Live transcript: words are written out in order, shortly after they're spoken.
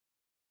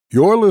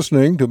You're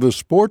listening to the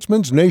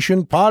Sportsman's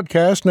Nation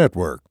Podcast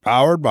Network,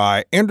 powered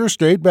by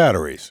Interstate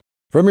Batteries.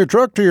 From your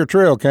truck to your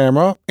trail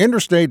camera,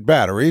 Interstate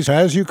Batteries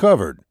has you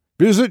covered.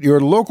 Visit your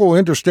local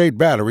Interstate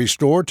Battery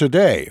store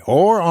today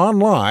or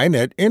online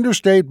at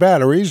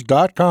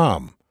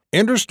interstatebatteries.com.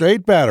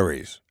 Interstate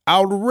Batteries,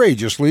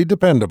 outrageously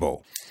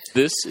dependable.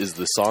 This is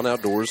the Son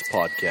Outdoors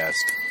Podcast.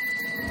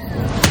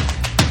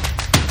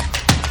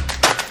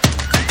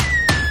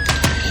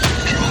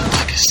 Drop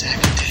like a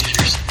sack of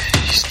taters.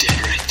 He's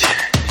dead right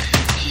there.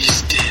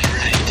 He's dead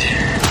right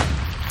there.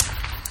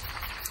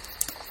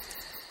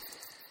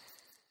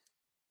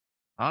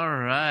 All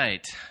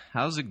right.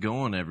 How's it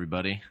going,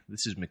 everybody?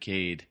 This is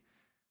McCade.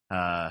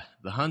 The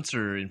hunts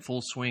are in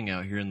full swing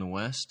out here in the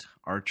West.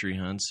 Archery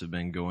hunts have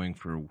been going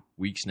for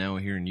weeks now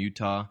here in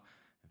Utah.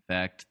 In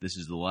fact, this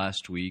is the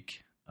last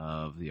week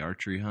of the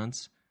archery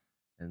hunts.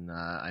 And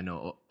I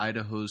know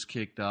Idaho's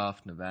kicked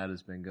off.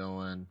 Nevada's been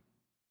going.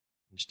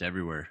 Just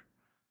everywhere.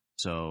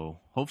 So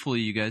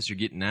hopefully you guys are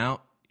getting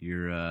out.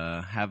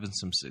 You're having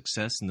some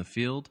success in the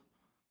field.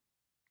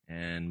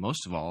 And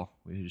most of all,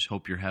 we just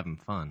hope you're having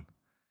fun.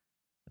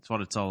 That's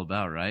what it's all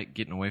about, right?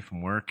 Getting away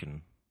from work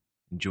and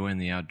enjoying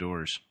the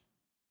outdoors.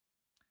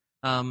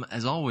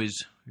 As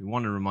always, we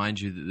want to remind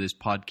you that this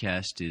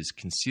podcast is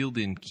Concealed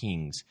in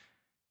Kings.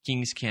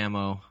 Kings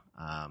Camo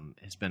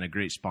has been a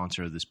great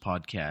sponsor of this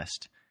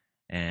podcast,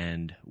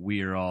 and we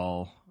are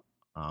all,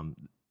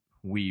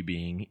 we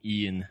being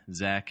Ian,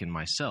 Zach, and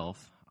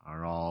myself,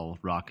 are all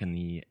rocking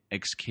the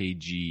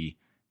XKG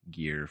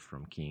gear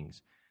from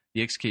Kings.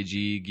 The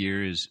XKG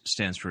gear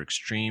stands for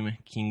Extreme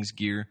Kings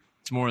Gear.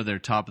 It's more of their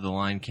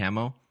top-of-the-line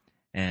camo,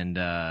 and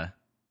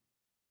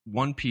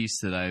one piece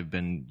that I've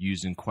been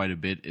using quite a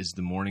bit as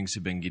the mornings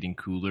have been getting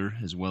cooler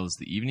as well as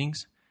the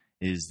evenings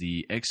is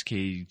the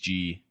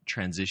XKG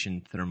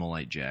Transition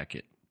Thermalite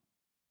Jacket.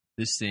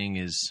 This thing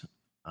is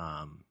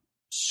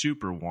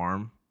super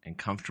warm and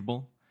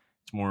comfortable.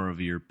 It's more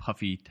of your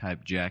puffy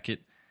type jacket.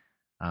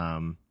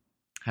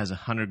 Has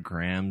 100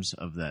 grams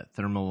of that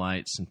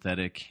Thermalite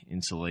synthetic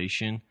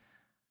insulation.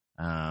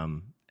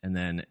 And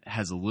then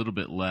has a little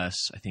bit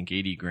less, I think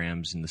 80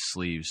 grams in the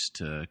sleeves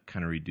to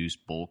kind of reduce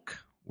bulk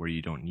where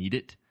you don't need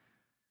it.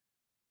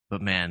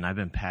 But man, I've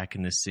been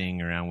packing this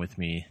thing around with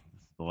me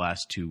the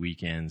last 2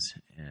 weekends,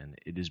 and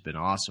it has been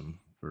awesome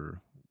for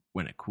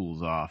when it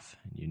cools off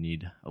and you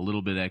need a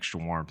little bit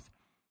extra warmth.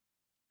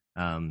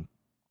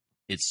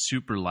 It's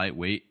super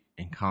lightweight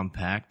and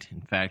compact. In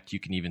fact, you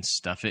can even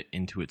stuff it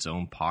into its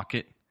own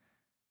pocket.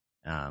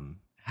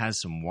 Has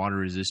some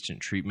water-resistant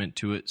treatment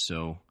to it,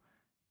 so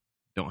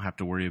don't have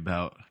to worry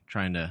about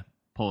trying to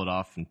pull it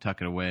off and tuck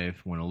it away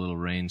when a little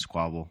rain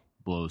squabble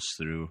blows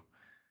through.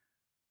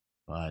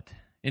 But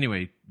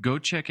anyway, go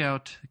check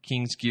out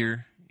Kings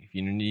Gear. If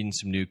you're needing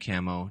some new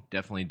camo,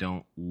 definitely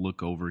don't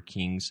look over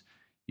Kings.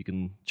 You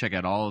can check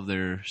out all of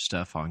their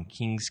stuff on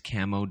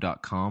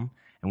kingscamo.com.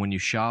 And when you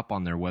shop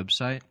on their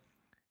website,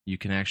 you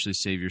can actually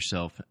save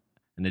yourself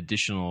an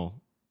additional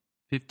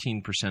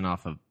 15%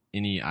 off of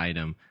any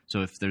item.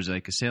 So if there's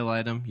like a sale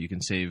item, you can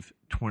save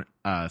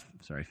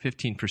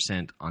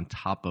 15% on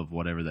top of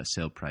whatever that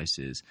sale price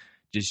is.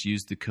 Just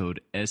use the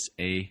code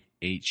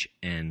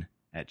SAHN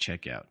at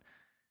checkout,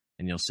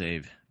 and you'll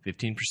save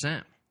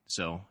 15%.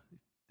 So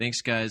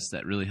thanks, guys.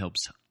 That really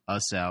helps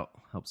us out,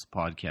 helps the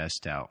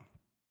podcast out.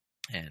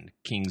 And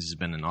Kings has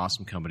been an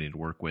awesome company to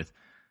work with.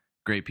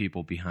 Great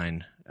people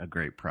behind a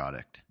great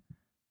product.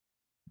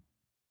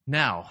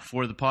 Now,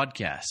 for the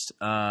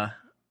podcast.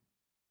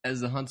 As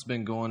the hunt's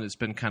been going, it's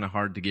been kind of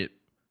hard to get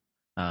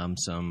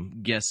some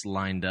guests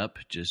lined up.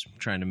 Just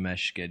trying to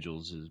mesh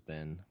schedules has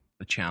been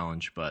a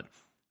challenge, but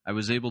I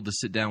was able to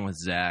sit down with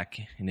Zach,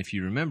 and if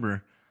you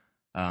remember,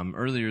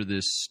 earlier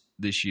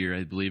this year,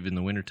 I believe in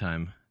the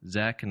wintertime,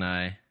 Zach and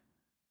I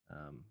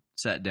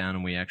sat down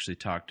and we actually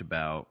talked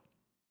about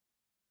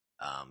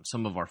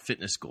some of our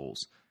fitness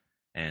goals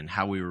and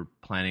how we were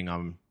planning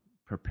on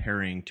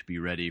preparing to be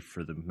ready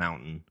for the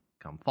mountain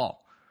come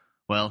fall.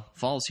 Well,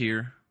 fall's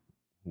here.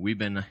 We've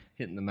been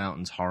hitting the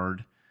mountains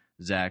hard.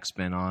 Zach's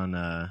been on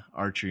an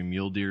archery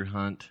mule deer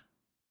hunt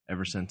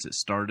ever since it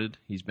started.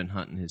 He's been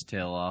hunting his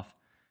tail off,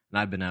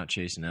 and I've been out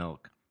chasing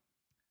elk.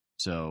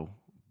 So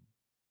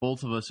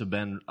both of us have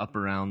been up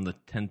around the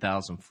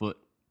 10,000 foot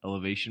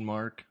elevation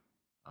mark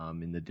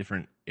in the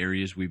different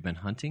areas we've been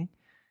hunting.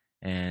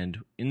 And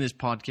in this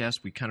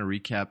podcast, we kind of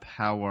recap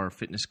how our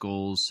fitness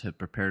goals have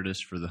prepared us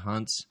for the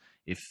hunts,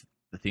 if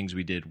the things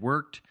we did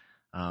worked,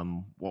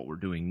 what we're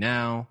doing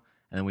now.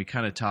 And then we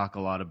kind of talk a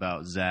lot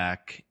about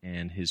Zach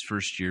and his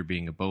first year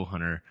being a bow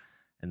hunter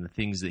and the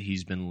things that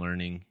he's been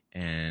learning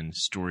and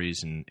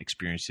stories and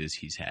experiences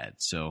he's had.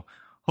 So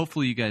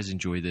hopefully you guys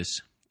enjoy this.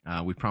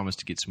 We promise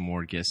to get some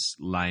more guests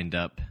lined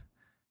up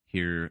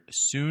here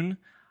soon.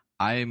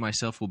 I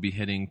myself will be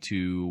heading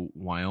to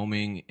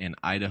Wyoming and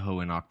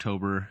Idaho in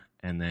October,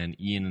 and then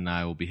Ian and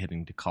I will be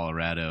heading to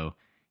Colorado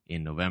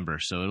in November.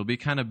 So it'll be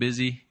kind of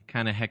busy,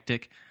 kind of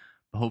hectic.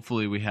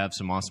 Hopefully we have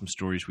some awesome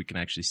stories we can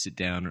actually sit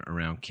down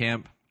around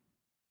camp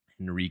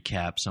and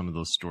recap some of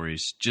those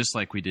stories, just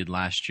like we did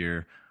last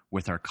year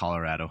with our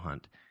Colorado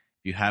hunt.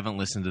 If you haven't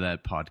listened to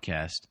that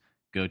podcast,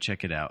 go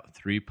check it out.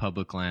 3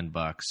 public land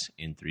bucks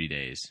in 3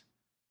 days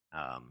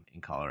in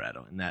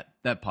Colorado. And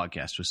that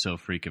podcast was so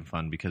freaking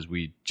fun because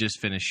we just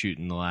finished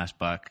shooting the last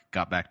buck,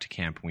 got back to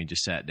camp, and we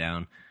just sat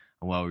down.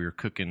 And while we were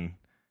cooking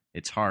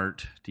its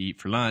heart to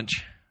eat for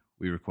lunch,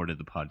 we recorded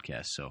the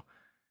podcast. So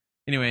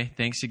anyway,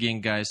 thanks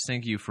again, guys.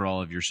 Thank you for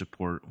all of your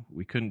support.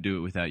 We couldn't do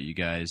it without you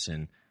guys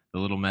and the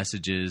little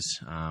messages,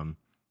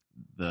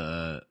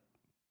 the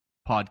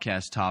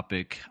podcast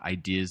topic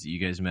ideas that you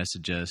guys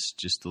message us,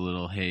 just a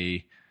little,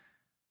 hey,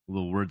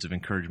 little words of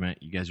encouragement.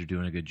 You guys are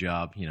doing a good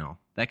job. You know,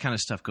 that kind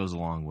of stuff goes a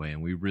long way,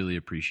 and we really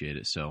appreciate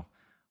it. So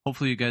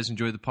hopefully you guys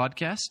enjoy the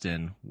podcast,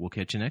 and we'll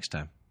catch you next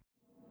time.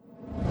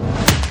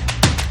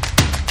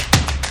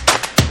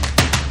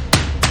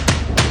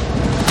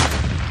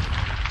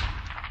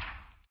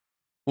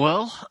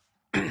 Well,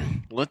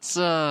 let's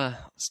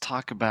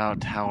talk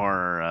about how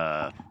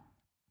our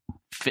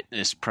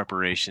fitness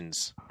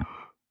preparations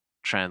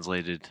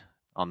translated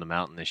on the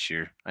mountain this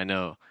year. I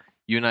know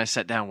you and I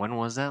sat down. When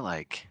was that?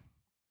 Like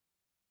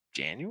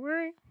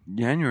January,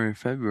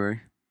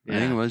 February. I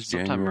think it was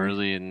sometime January.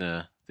 early in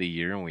the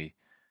year, and we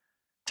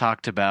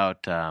talked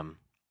about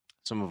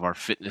some of our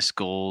fitness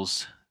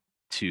goals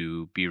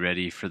to be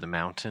ready for the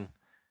mountain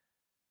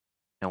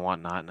and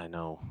whatnot. And I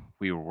know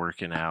we were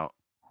working out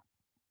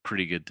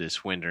pretty good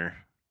this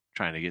winter,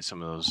 trying to get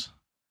some of those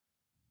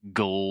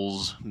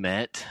goals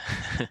met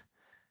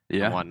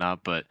Yeah. and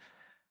whatnot. But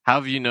how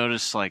have you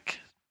noticed, like,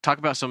 talk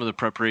about some of the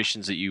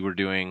preparations that you were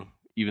doing,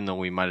 even though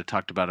we might have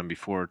talked about them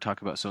before.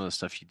 Talk about some of the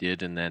stuff you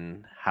did, and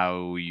then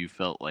how you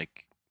felt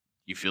like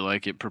you feel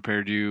like it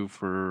prepared you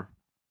for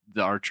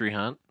the archery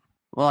hunt.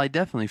 Well, I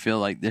definitely feel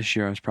like this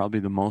year I was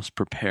probably the most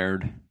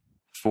prepared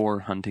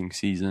for hunting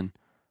season.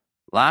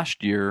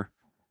 Last year,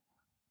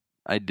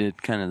 I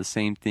did kind of the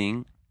same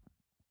thing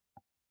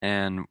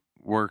and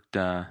worked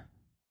out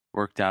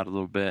a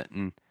little bit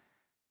and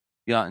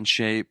got in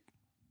shape.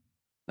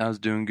 I was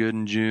doing good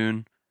in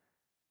June,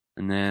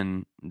 and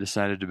then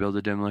decided to build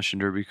a demolition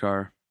derby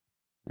car.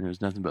 And it was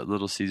nothing but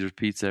Little Caesars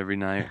pizza every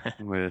night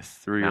with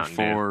 3 or Mountain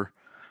Dew. 4.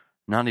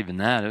 Not even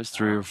that. It was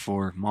 3 or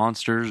 4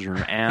 monsters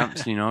or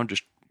amps. You know,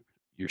 just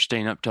you're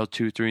staying up till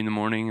 2, 3 in the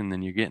morning, and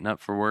then you're getting up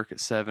for work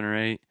at 7 or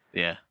 8.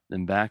 Yeah.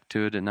 Then back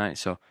to it at night.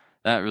 So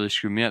that really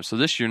screwed me up. So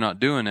this year, not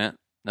doing it.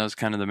 That was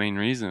kind of the main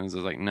reason. I was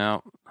like,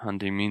 no,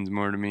 hunting means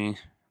more to me.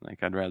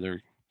 Like, I'd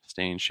rather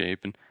stay in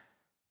shape. And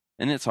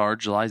it's hard.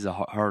 July's a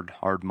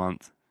hard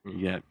month. You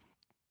get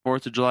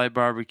 4th of July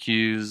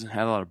barbecues,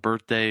 had a lot of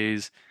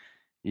birthdays.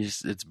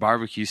 It's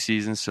barbecue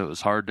season, so it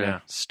was hard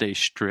to stay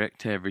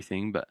strict to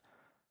everything. But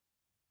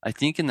I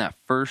think in that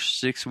first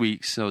 6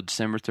 weeks, so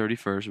December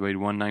 31st, weighed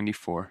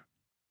 194.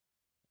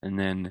 And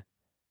then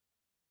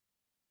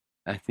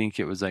I think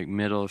it was like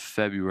middle of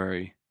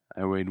February,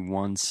 I weighed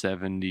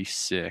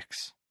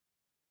 176.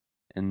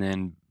 And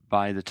then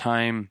by the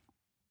time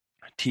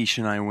Tish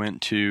and I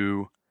went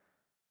to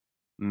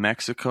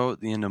Mexico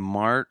at the end of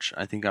March,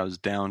 I think I was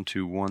down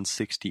to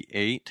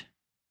 168.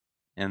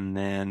 And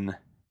then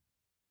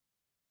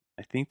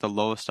I think the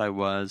lowest I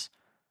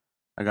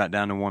got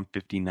down to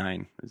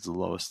 159 is the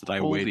lowest that I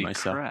weighed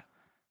myself. Crap.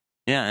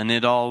 Yeah, and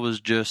it all was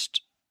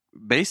just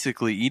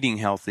basically eating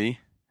healthy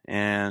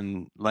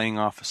and laying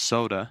off a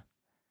soda,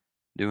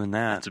 doing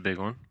that. That's a big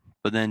one.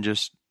 But then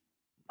just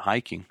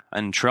hiking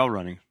and trail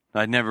running.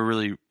 I'd never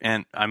really,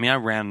 and I mean, I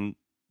ran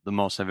the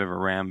most I've ever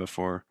ran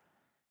before.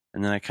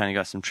 And then I kind of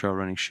got some trail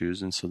running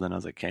shoes. And so then I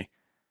was like, okay,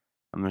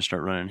 I'm going to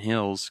start running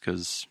hills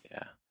because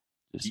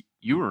just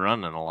You were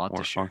running a lot more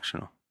this year.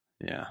 functional.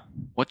 Yeah.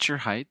 What's your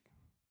height?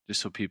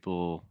 Just so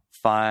people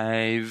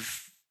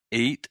 5'8",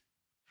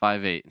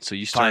 5'8". So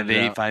you started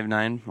 5'8", out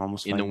 5'9",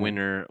 almost in the 5'9".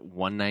 winter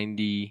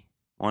 194,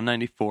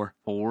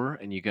 194,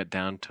 and you got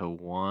down to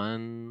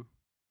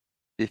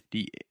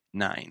 159.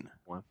 59.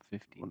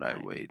 What I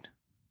weighed.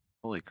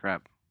 Holy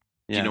crap!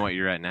 Yeah. Do you know what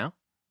you're at now?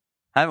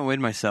 I haven't weighed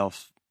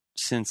myself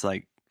since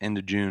like end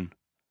of June.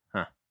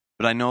 Huh.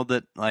 But I know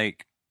that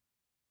like,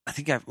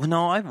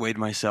 I've weighed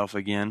myself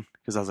again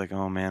because I was like,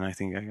 oh man, I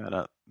think I got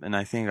up. And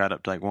I think I got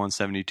up to like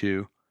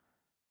 172.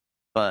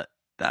 But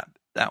that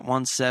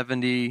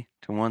 170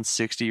 to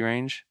 160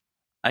 range,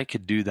 I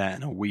could do that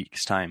in a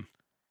week's time.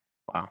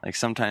 Wow. Like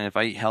sometime if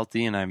I eat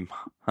healthy and I'm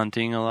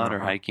hunting a lot or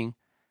hiking,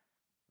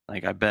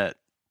 like I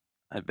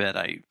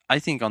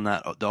think on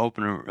that the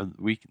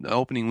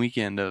opening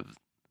weekend of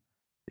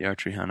the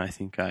archery hunt, I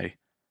think I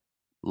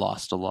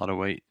lost a lot of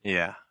weight.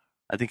 Yeah.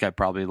 I think I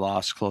probably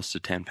lost close to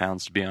 10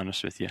 pounds, to be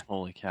honest with you.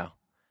 Holy cow!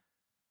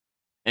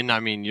 And I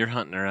mean, you're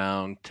hunting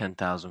around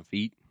 10,000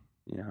 feet.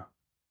 Yeah.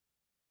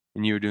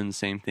 And you were doing the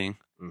same thing.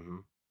 Mm-hmm.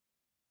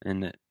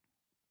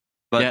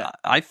 But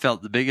I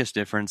felt the biggest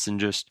difference in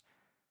just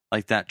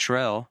like that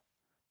trail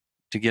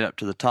to get up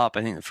to the top.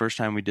 I think the first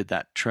time we did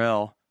that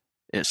trail,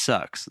 it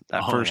sucks.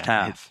 That first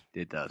half.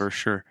 It does. For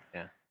sure.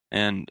 Yeah.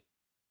 And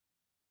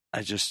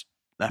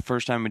that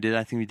first time we did,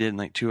 I think we did in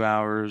like 2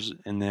 hours.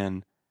 And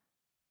then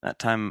that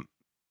time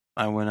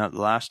I went up the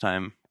last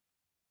time,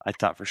 I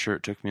thought for sure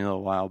it took me a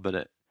little while, but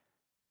it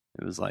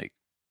was like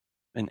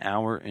an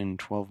hour and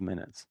 12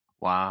 minutes.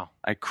 Wow.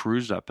 I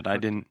cruised up, but I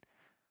didn't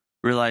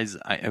realize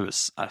it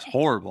was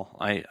horrible.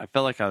 I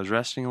felt like I was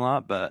resting a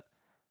lot, but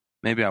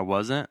maybe I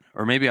wasn't.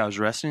 Or maybe I was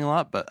resting a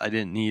lot, but I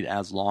didn't need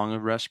as long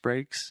of rest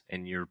breaks.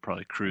 And you're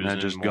probably And cruising I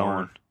just more.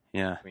 going.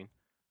 Yeah.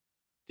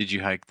 Did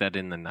you hike that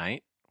in the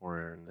night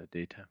or in the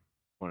daytime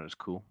when it was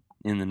cool?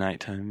 In the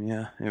nighttime,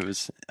 yeah. It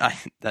was.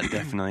 That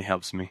definitely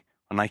helps me.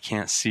 When I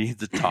can't see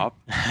the top,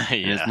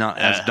 and it's not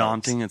as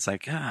daunting. It's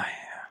like, yeah,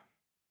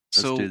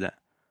 let's do that.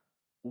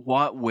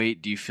 What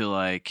weight do you feel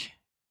like,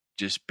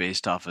 just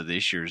based off of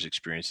this year's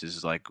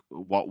experiences, like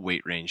what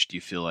weight range do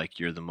you feel like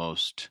you're the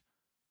most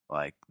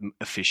like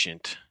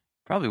efficient?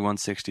 Probably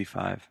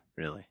 165.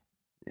 Really?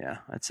 Yeah,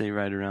 I'd say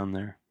right around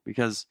there.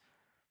 Because,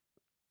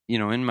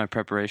 in my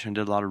preparation, I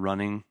did a lot of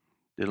running,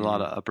 did a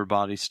lot of upper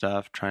body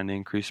stuff, trying to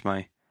increase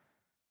the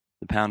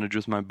poundage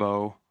with my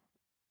bow.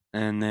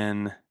 And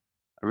then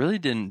I really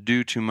didn't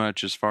do too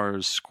much as far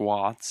as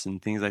squats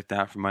and things like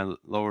that for my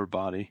lower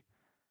body.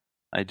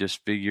 I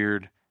just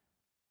figured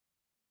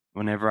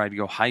whenever I'd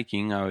go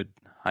hiking, I would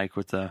hike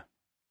with a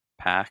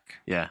pack.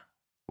 Yeah.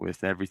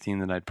 With everything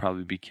that I'd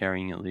probably be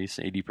carrying, at least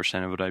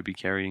 80% of what I'd be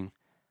carrying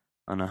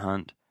on a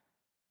hunt.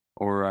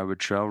 Or I would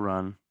trail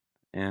run.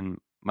 And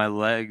my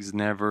legs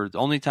never... The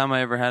only time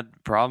I ever had a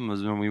problem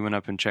was when we went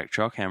up and checked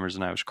trail cameras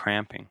and I was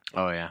cramping.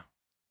 Oh, yeah.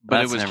 But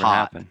That's it was never hot.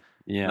 happened.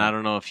 Yeah. And I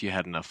don't know if you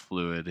had enough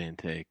fluid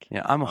intake.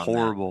 Yeah, I'm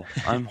horrible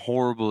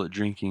at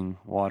drinking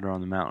water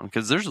on the mountain.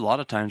 Because there's a lot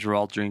of times where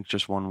I'll drink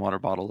just one water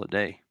bottle a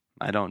day.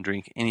 I don't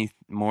drink any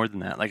more than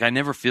that. Like, I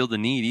never feel the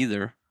need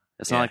either.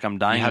 It's not like I'm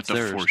dying of thirst. You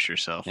have to force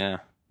yourself. Yeah.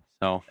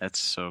 So that's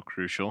so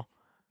crucial.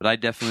 But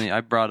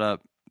I brought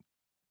up,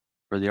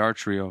 for the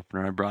archery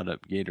opener, I brought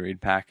up Gatorade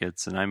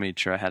packets, and I made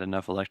sure I had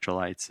enough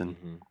electrolytes,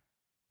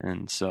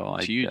 and so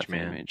it's I huge,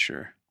 definitely man. made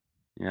sure.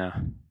 Yeah.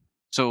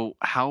 So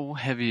how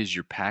heavy is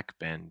your pack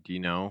been? Do you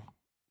know?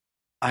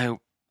 I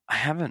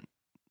haven't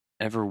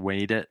ever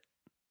weighed it,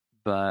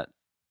 but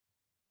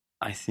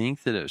I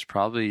think that it was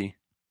probably...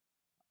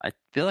 I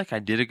feel like I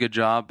did a good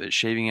job at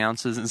shaving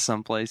ounces in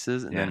some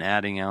places and then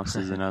adding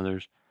ounces in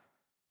others.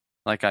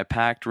 Like, I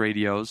packed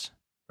radios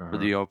for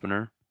the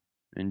opener,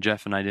 and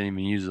Jeff and I didn't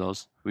even use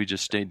those. We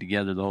just stayed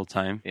together the whole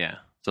time. Yeah.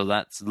 So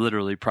that's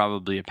literally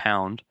probably a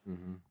pound.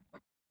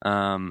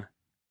 And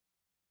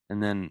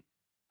then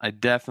I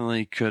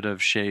definitely could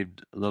have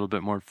shaved a little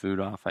bit more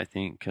food off, I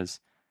think, because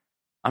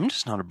I'm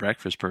just not a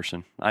breakfast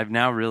person. I've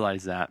now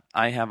realized that.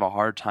 I have a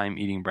hard time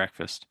eating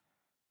breakfast.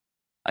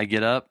 I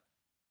get up,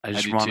 I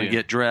just want to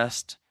get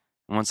dressed.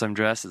 And once I'm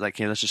dressed, it's like,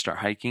 okay, let's just start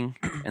hiking.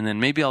 And then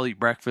maybe I'll eat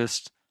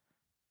breakfast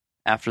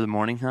after the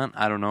morning hunt.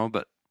 I don't know,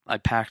 but I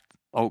packed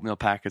oatmeal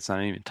packets and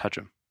I didn't even touch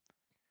them.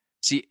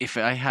 See, if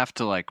I have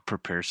to like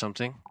prepare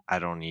something, I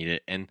don't eat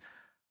it. And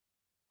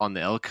on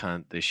the elk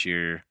hunt this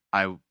year,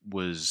 I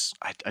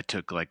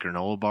took like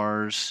granola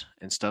bars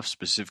and stuff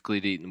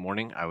specifically to eat in the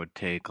morning. I would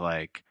take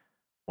like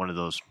one of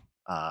those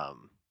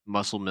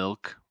muscle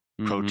milk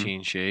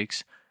protein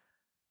shakes,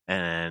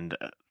 and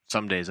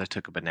some days I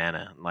took a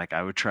banana. Like,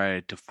 I would try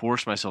to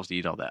force myself to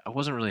eat all that. I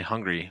wasn't really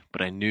hungry,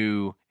 but I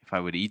knew if I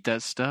would eat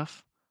that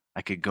stuff,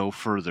 I could go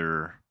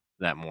further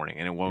that morning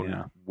and it won't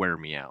wear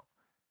me out.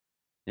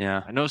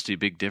 Yeah. I noticed a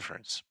big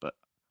difference, but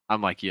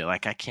I'm like, yeah,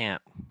 like I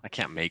can't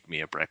make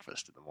me a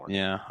breakfast in the morning.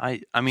 Yeah.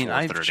 I mean,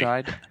 I've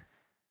tried.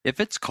 If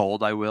it's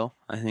cold, I will,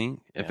 I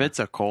think. If it's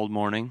a cold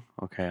morning,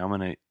 okay, I'm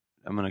going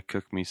to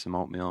cook me some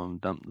oatmeal and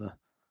dump the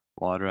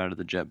water out of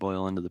the jet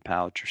boil into the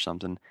pouch or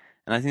something.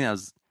 And I think that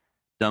was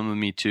dumb of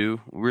me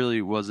too.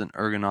 Really wasn't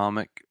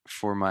ergonomic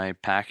for my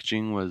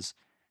packaging. Was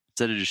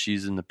instead of just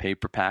using the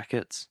paper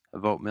packets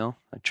of oatmeal,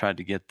 I tried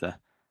to get the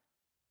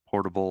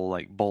portable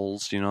like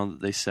bowls, that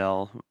they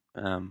sell,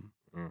 and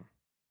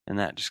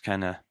that just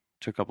kind of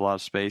took up a lot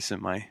of space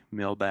in my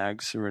meal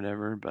bags or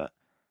whatever. But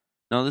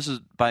no, this is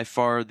by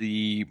far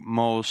the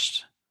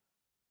most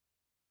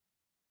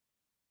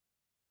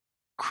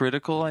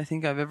critical I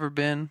think I've ever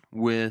been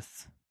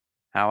with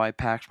how I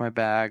packed my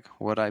bag,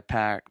 what I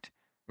packed.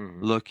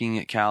 Looking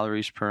at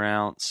calories per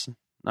ounce,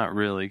 not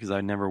really, because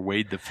I never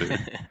weighed the food,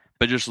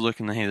 but just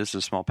looking at, hey, this is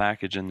a small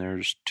package and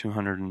there's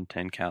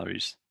 210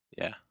 calories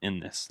in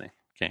this thing.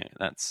 Okay,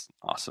 that's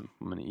awesome.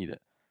 I'm going to eat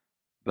it.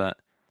 But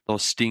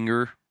those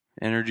Stinger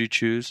energy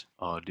chews.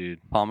 Oh, dude.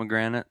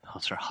 Pomegranate.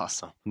 Those are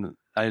awesome.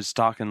 I was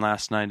talking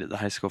last night at the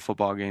high school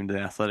football game to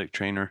the athletic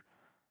trainer,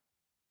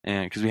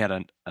 and because we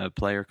had a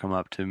player come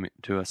up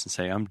to us and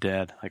say, I'm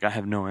dead. Like, I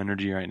have no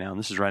energy right now. And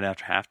this is right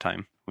after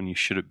halftime when you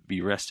should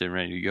be rested and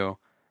ready to go.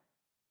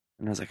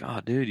 And I was like, oh,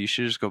 dude, you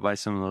should just go buy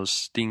some of those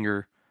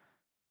Stinger,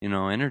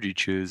 energy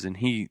chews. And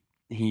he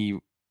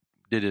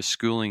did his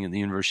schooling at the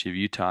University of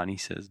Utah, and he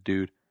says,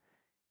 dude,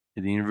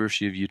 at the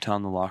University of Utah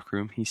in the locker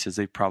room, he says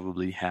they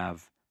probably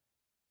have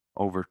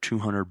over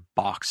 200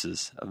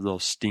 boxes of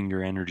those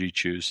Stinger energy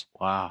chews.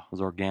 Wow.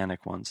 Those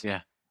organic ones.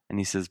 Yeah. And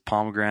he says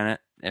pomegranate,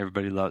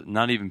 everybody loves,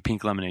 not even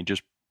pink lemonade,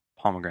 just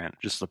pomegranate,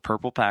 just the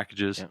purple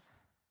packages. Yep.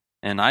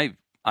 And I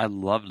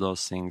loved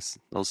those things.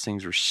 Those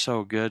things were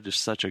so good.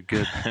 Just such a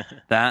good,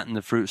 that and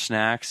the fruit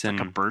snacks. It's and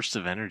like a burst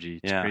of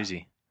energy. It's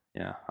crazy.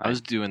 Yeah. I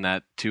was doing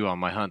that too on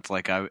my hunts.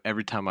 Like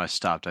every time I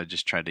stopped, I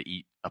just tried to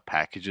eat a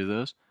package of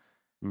those,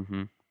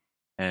 Mm-hmm.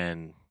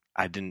 and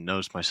I didn't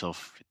notice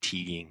myself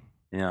fatiguing.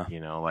 Yeah.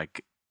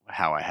 Like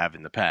how I have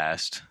in the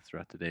past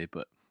throughout the day.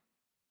 But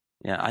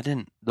Yeah, I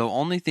didn't. The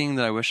only thing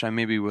that I wish I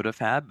maybe would have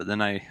had, but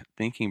then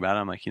thinking about it,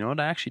 I'm like, you know what?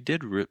 I actually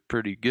did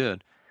pretty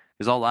good.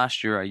 Because all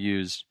last year I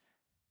used,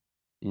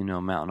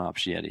 Mountain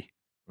Ops Yeti.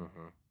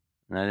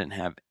 And I didn't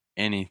have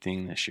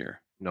anything this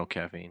year. No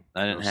caffeine.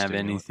 I didn't have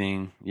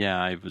anything. Yeah,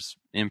 I was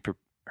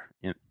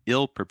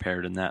ill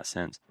prepared in that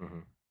sense.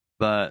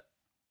 But,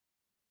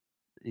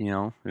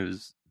 it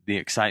was the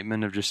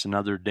excitement of just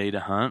another day to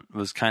hunt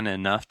was kind of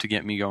enough to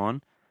get me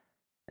going.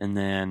 And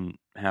then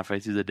halfway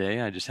through the day,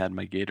 I just had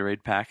my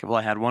Gatorade pack. Well,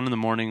 I had one in the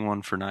morning,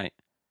 one for night.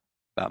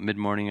 About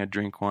mid-morning, I'd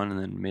drink one, and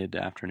then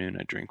mid-afternoon,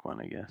 I'd drink one,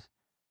 I guess.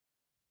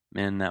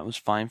 Man, that was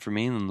fine for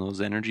me. And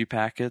those energy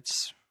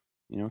packets,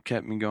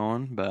 kept me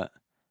going. But,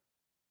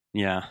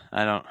 yeah,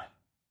 I don't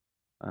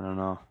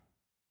know.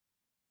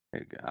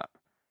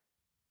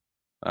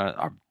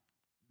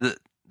 The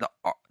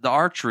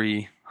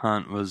archery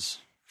hunt was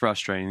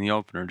frustrating, the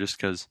opener, just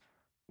because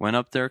went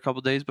up there a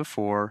couple days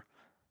before,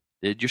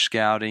 did your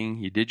scouting,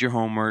 you did your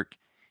homework,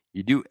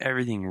 you do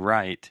everything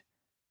right,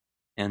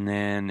 and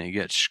then it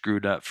gets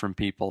screwed up from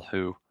people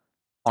who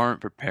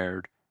aren't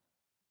prepared,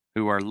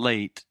 who are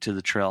late to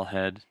the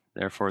trailhead.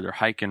 Therefore, they're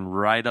hiking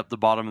right up the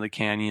bottom of the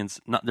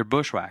canyons. They're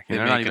bushwhacking.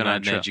 They're not even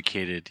on trail.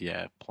 Uneducated,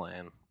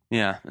 plan.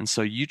 Yeah, and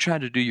so you try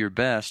to do your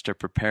best to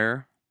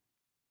prepare,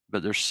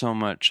 but there's so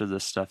much of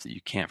this stuff that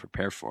you can't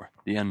prepare for,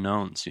 the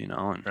unknowns,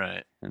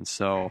 Right. And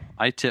so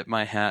I tip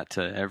my hat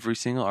to every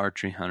single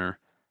archery hunter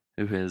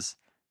who has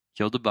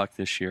killed a buck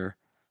this year,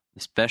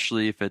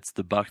 especially if it's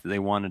the buck that they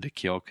wanted to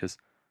kill, because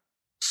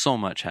so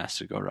much has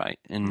to go right.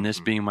 And this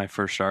being my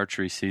first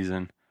archery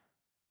season,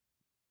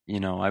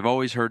 I've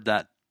always heard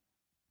that,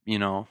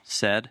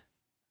 said.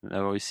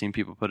 I've always seen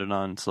people put it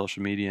on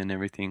social media and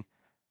everything.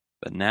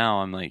 But now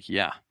I'm like,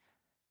 yeah,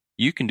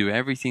 you can do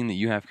everything that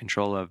you have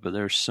control of, but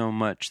there's so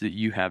much that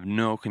you have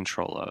no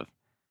control of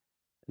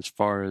as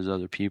far as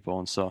other people.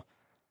 And so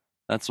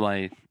that's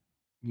why,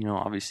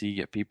 obviously you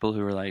get people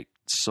who are like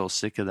so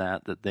sick of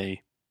that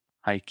they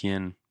hike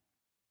in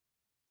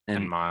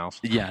 10 miles.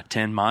 Yeah,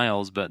 10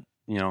 miles. But,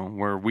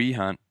 where we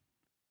hunt,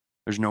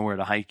 there's nowhere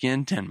to hike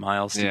in 10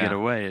 miles to get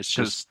away. It's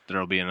just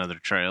there'll be another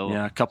trail.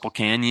 Yeah, a couple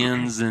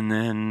canyons, and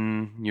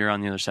then you're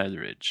on the other side of the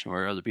ridge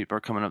where other people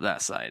are coming up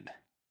that side.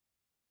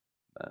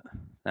 But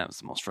that was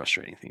the most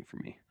frustrating thing for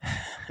me.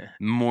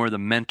 More the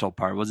mental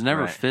part. It was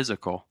never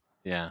physical.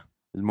 Yeah.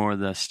 It was more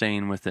the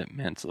staying with it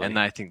mentally. And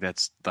I think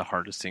that's the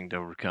hardest thing to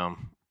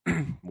overcome.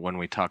 When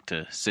we talked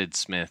to Sid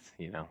Smith,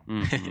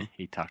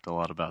 he talked a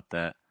lot about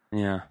that.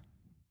 Yeah.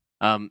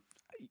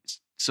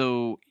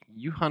 So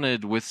you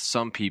hunted with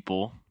some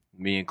people,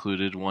 me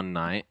included, one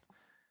night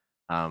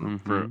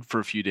for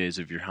a few days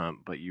of your hunt,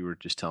 but you were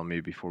just telling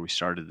me before we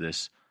started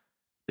this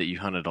that you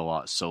hunted a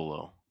lot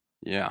solo.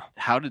 Yeah.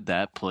 How did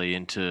that play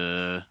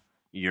into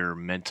your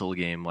mental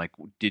game? Like,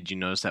 did you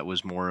notice that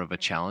was more of a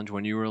challenge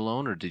when you were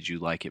alone, or did you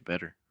like it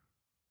better?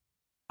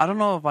 I don't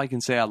know if I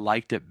can say I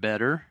liked it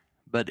better,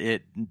 but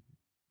it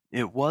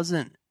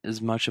wasn't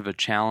as much of a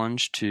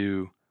challenge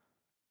to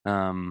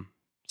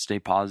stay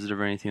positive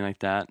or anything like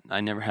that. I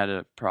never had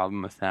a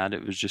problem with that.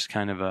 It was just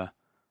kind of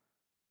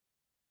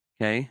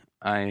okay,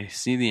 I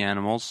see the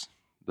animals,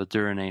 but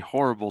they're in a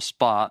horrible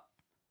spot.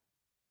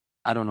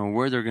 I don't know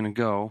where they're going to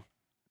go,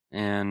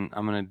 and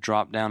I'm going to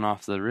drop down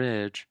off the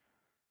ridge,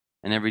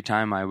 and every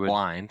time I would...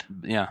 Blind.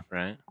 Yeah.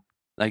 Right.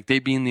 Like,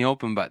 they'd be in the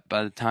open, but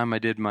by the time I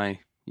did my,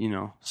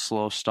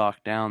 slow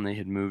stalk down, they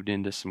had moved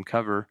into some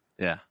cover.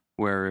 Yeah.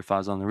 Where if I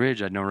was on the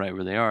ridge, I'd know right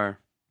where they are.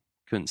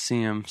 Couldn't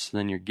see them, so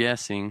then you're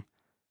guessing.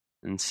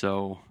 And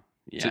so,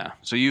 yeah.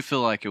 So you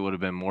feel like it would have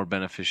been more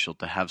beneficial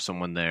to have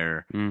someone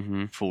there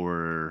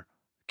for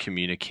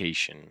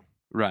communication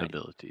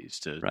abilities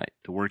to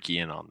work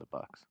you in on the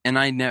bucks. And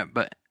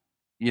but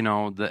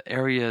the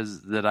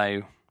areas that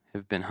I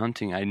have been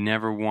hunting, I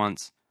never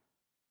once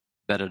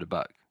bedded a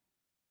buck,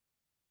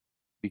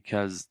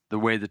 because the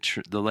way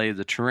the lay of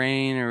the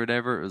terrain or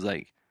whatever, it was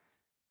like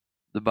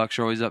the bucks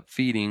are always up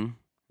feeding,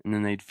 and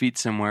then they'd feed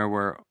somewhere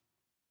where,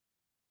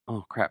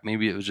 oh crap,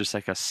 maybe it was just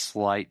like a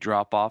slight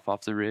drop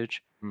off the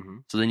ridge.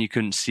 So then you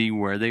couldn't see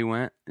where they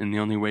went, and the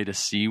only way to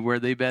see where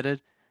they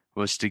bedded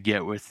was to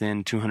get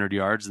within 200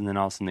 yards, and then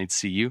all of a sudden they'd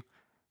see you.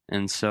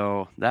 And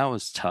so that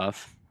was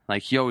tough.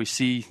 Like, you always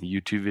see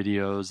YouTube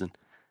videos, and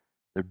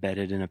they're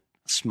bedded in a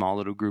small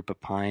little group of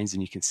pines,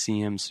 and you can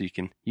see them, so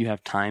you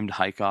have time to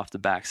hike off the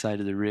backside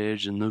of the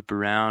ridge and loop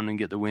around and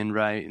get the wind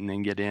right and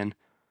then get in.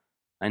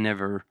 I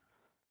never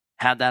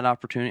had that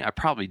opportunity. I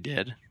probably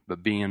did,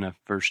 but being a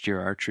first-year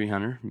archery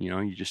hunter,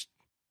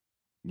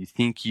 you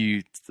think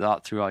you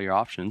thought through all your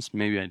options.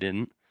 Maybe I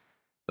didn't.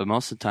 But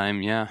most of the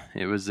time, yeah,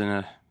 it was in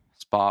a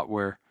spot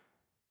where,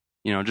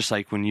 just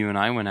like when you and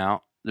I went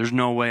out, there's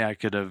no way I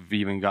could have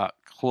even got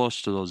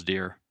close to those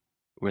deer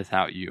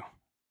without you.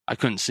 I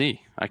couldn't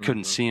see. I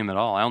couldn't see them at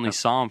all. I only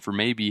saw them for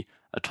maybe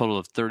a total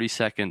of 30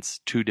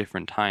 seconds 2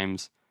 different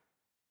times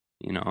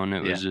and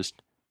it was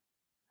just,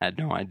 I had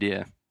no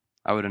idea.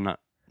 I would have not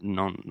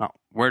known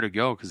where to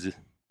go because you're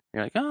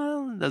like,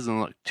 oh, it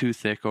doesn't look too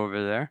thick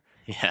over there.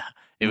 Yeah,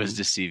 it was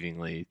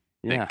deceivingly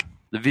thick. Yeah.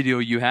 The video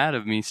you had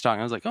of me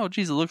stalking, I was like, oh,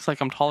 geez, it looks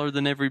like I'm taller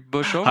than every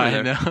bush over I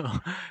there. know.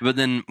 But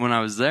then when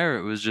I was there,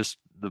 it was just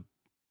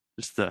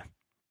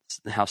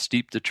how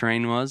steep the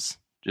terrain was.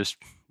 Just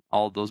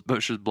all those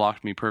bushes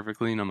blocked me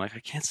perfectly, and I'm like, I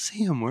can't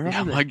see them. Where are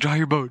I'm they? like, draw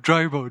your bow, draw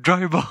your bow, draw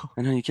your bow.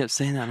 And then you kept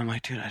saying that, and I'm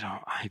like, dude,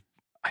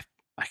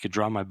 I could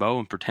draw my bow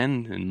and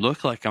pretend and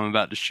look like I'm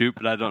about to shoot,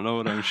 but I don't know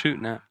what I'm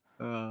shooting at.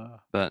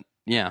 But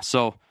yeah,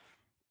 so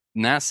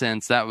in that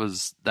sense,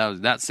 that's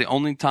the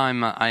only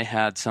time I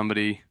had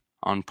somebody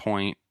on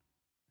point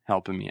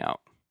helping me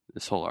out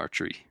this whole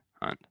archery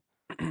hunt.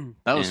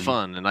 That was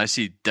fun, and I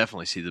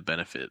definitely see the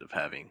benefit of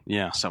having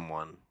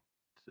someone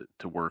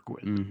to work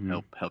with,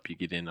 help you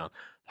get in on.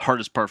 The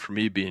hardest part for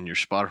me being your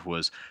spotter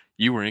was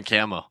you were in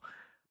camo.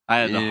 I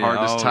had the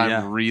hardest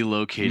time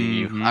relocating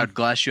you. I'd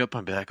glass you up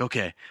and be like,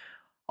 okay,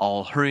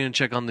 I'll hurry and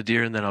check on the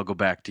deer, and then I'll go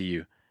back to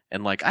you.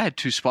 And like I had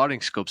 2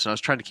 spotting scopes, and I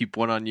was trying to keep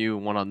one on you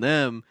and one on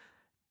them,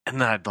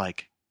 and then I'd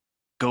like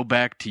go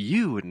back to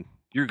you, and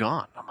you're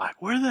gone. I'm like,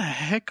 where the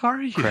heck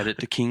are you? Credit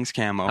to King's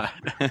Camo.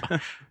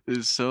 It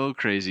was so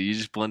crazy. You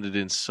just blended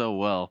in so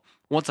well.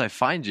 Once I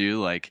find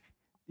you, like,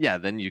 yeah,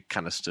 then you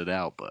kind of stood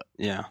out. But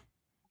yeah,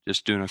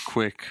 just doing a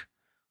quick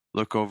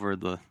look over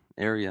the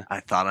area. I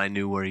thought I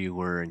knew where you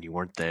were, and you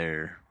weren't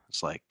there.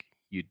 It's like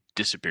you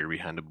disappear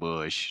behind a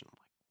bush. I'm like,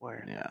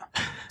 where? Yeah.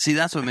 See,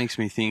 that's what makes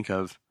me think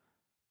of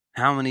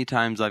how many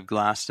times I've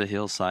glassed a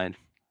hillside,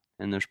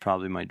 and there's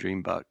probably my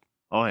dream buck.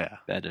 Oh yeah,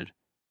 bedded.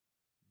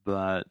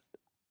 But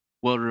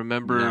well,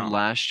 remember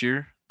last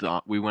year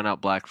we went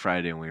out Black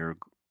Friday and we were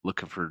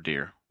looking for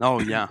deer. Oh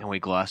yeah, and we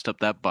glassed up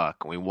that buck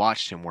and we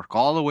watched him work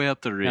all the way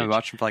up the ridge. Yeah, we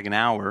watched him for like an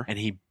hour, and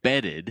he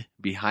bedded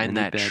behind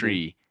that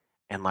tree.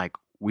 And like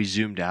we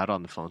zoomed out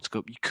on the phone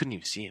scope, you couldn't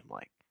even see him.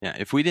 Like, yeah,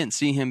 if we didn't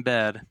see him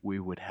bed, we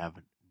would have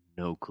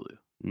no clue.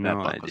 No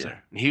that buck idea. Was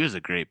there. And he was a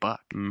great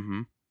buck.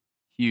 Mm-hmm.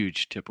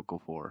 Huge, typical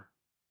 4.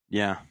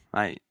 Yeah,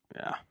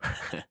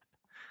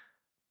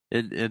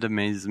 It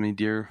amazes me,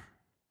 deer.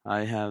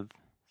 I have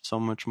so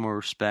much more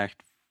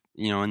respect,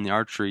 in the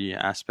archery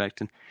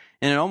aspect, and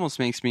it almost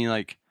makes me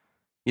like,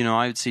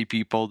 I would see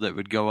people that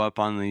would go up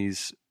on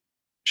these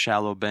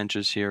shallow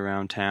benches here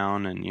around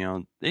town,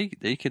 and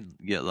they could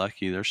get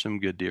lucky. There's some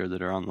good deer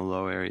that are on the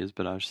low areas,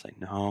 but I was just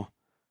like, no,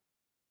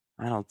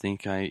 I don't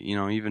think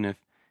even if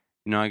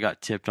I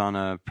got tipped on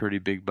a pretty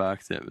big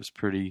buck that was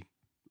pretty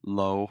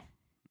low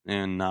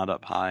and not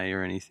up high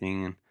or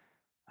anything, and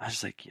I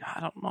was like, I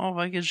don't know if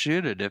I could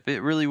shoot it. If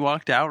it really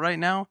walked out right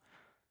now,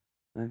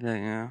 I'd be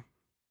like, yeah,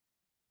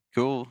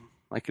 cool.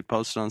 I could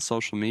post it on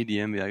social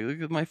media and be like,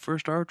 look at my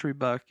first archery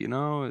buck,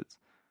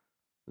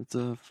 it's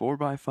a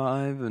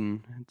 4x5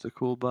 and it's a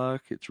cool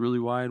buck. It's really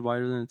wide,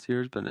 wider than its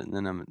ears. But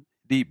then I'm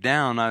deep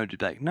down, I would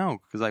be like,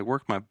 no, because I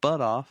worked my butt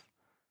off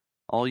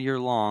all year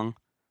long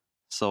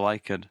so I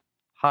could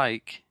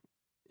hike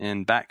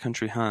and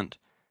backcountry hunt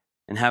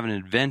and have an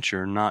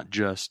adventure, not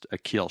just a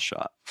kill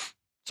shot.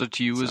 So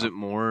to you, was it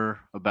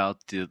more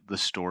about the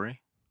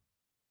story?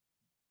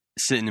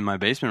 Sitting in my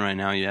basement right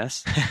now,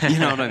 yes. You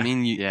know what I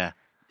mean? Yeah.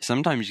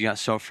 Sometimes you got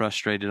so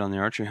frustrated on the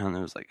archery hunt that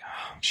it was like,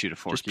 oh, shoot a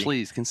forky. Just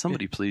please, can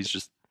somebody please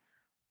just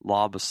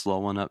lob a slow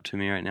one up to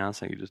me right now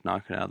so I can just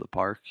knock it out of the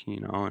park,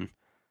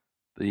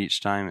 but each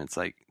time it's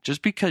like,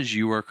 just because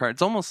you work hard,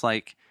 it's almost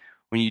like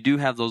when you do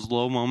have those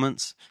low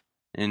moments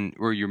and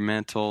where your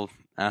mental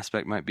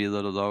aspect might be a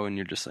little low and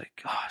you're just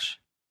like, gosh,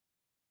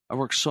 I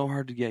worked so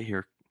hard to get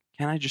here.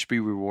 Can I just be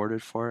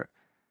rewarded for it?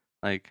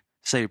 Like,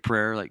 say a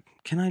prayer, like,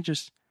 can you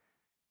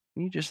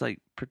just like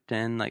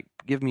pretend, like,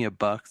 give me a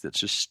buck that's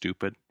just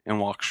stupid and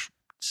walk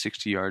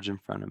 60 yards in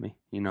front of me,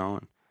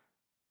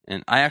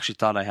 And I actually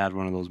thought I had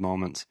one of those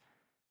moments.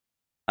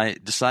 I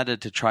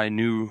decided to try a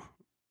new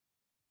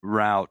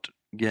route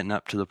getting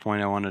up to the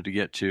point I wanted to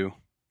get to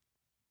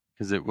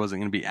because it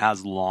wasn't going to be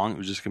as long. It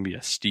was just going to be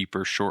a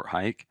steeper, short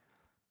hike.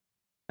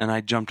 And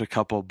I jumped a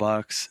couple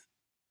bucks,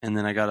 and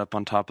then I got up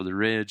on top of the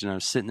ridge, and I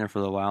was sitting there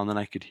for a while, and then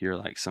I could hear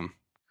like some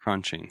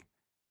crunching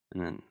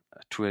and then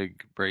a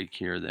twig break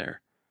here or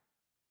there.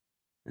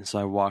 And so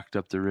I walked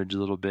up the ridge a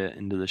little bit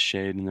into the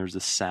shade, and there's a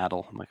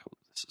saddle. I'm like, oh,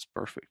 this is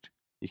perfect.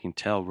 You can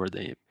tell where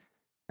they...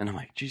 And I'm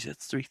like, geez,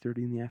 it's 3:30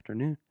 in the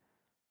afternoon.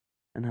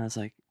 And I was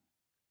like,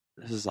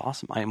 this is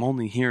awesome. I'm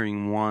only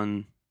hearing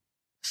one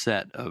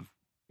set of,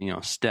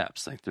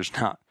 steps. Like, it's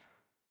not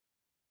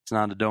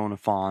a doe and a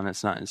fawn.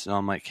 So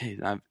I'm like, hey,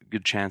 I have a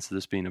good chance of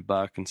this being a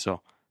buck. And so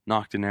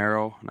knocked an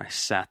arrow, and I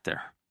sat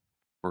there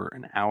for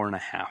an hour and a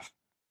half,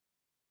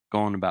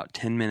 going about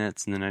 10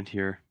 minutes, and then I'd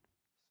hear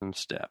some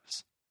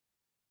steps.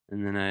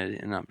 And then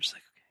I'm just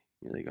like,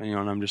 okay,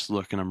 and I'm just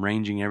looking, I'm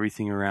ranging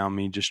everything around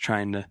me, just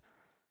trying to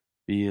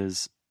be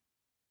as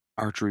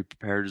archery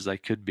prepared as I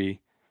could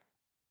be.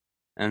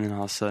 And then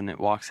all of a sudden it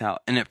walks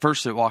out. And at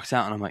first it walks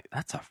out, and I'm like,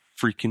 that's a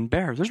freaking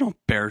bear. There's no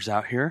bears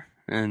out here.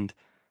 And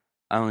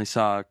I only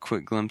saw a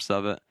quick glimpse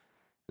of it.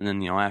 And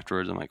then,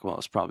 afterwards I'm like, well,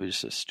 it's probably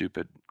just a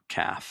stupid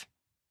calf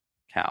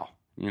cow,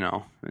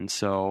 And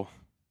so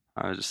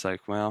I was just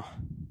like, well,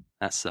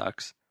 that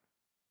sucks.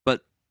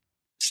 But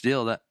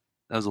still, that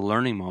was a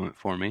learning moment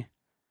for me.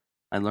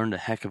 I learned a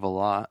heck of a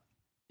lot.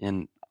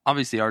 And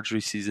obviously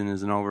archery season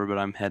isn't over, but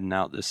I'm heading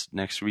out this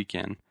next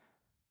weekend.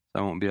 So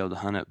I won't be able to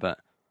hunt it, but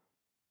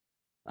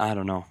I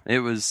don't know.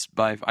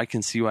 I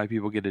can see why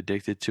people get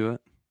addicted to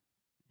it.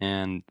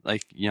 And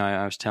like,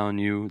 I was telling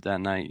you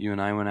that night you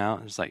and I went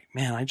out, it's like,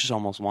 man, I just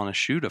almost want to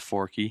shoot a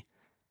Forky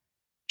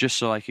just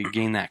so I could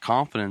gain that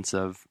confidence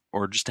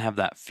or just to have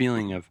that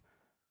feeling of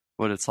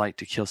what it's like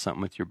to kill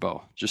something with your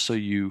bow. Just so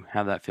you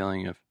have that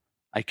feeling of,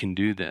 I can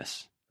do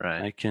this.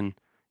 Right. I can,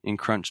 in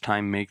crunch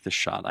time, make the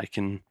shot. I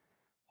can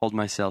hold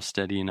myself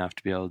steady enough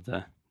to be able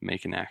to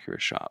make an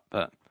accurate shot.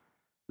 But at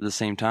the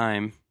same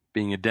time,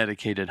 being a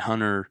dedicated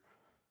hunter,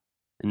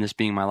 and this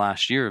being my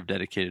last year of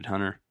dedicated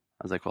hunter,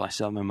 I was like, well, I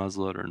still have my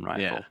muzzleloader and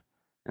rifle. Yeah.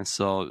 And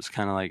so it was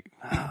kind of like,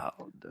 I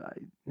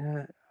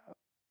don't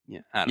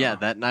know.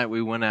 That night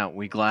we went out,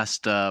 we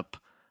glassed up,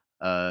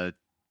 I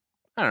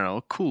don't know,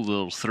 a cool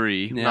little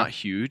 3, not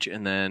huge.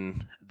 And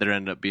then there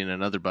ended up being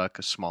another buck,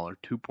 a smaller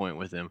 2-point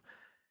with him.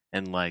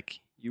 And like,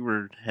 you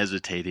were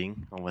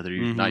hesitating on whether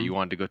or not you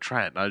wanted to go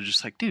try it. And I was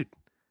just like, dude,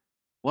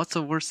 what's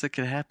the worst that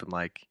could happen?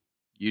 Like,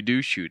 you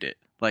do shoot it.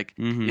 Like,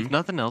 if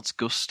nothing else,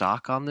 go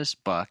stock on this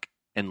buck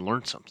and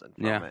learn something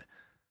from it.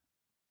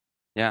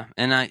 Yeah,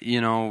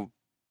 and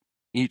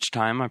each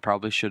time I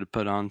probably should have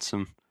put on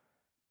some,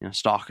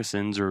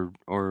 stockisons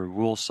or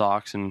wool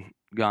socks and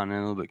gotten a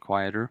little bit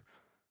quieter.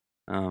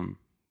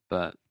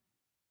 But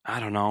I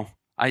don't know.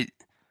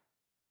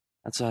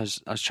 That's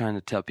what I was trying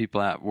to tell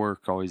people at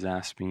work. Always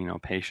ask me,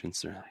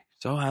 patience. They're like,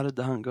 "So how did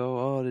the hunt go?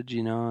 Oh, did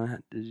you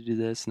do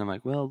this?" And I'm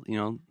like, "Well,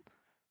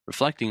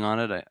 reflecting on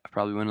it, I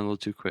probably went a little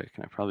too quick,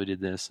 and I probably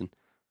did this." And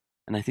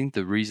I think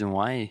the reason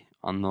why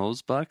on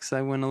those bucks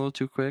I went a little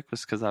too quick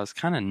was because I was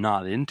kind of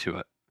not into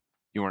it.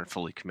 You weren't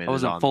fully committed. I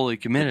wasn't fully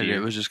committed. It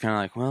was just kind of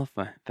like, well,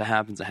 if it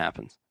happens, it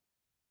happens.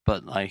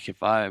 But like,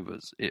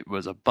 it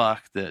was a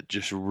buck that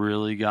just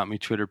really got me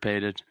Twitter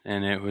pated,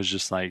 and it was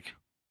just like,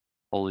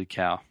 holy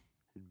cow!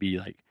 It'd be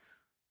like,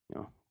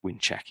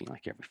 wind checking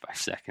like every 5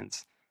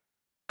 seconds,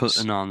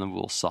 putting on the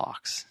wool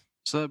socks.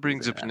 So that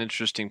brings up an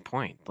interesting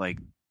point. Like,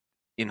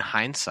 in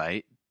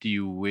hindsight, do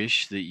you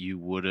wish that you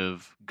would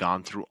have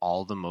gone through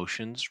all the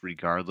motions,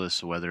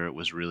 regardless of whether it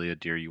was really a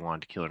deer you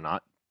wanted to kill or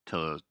not,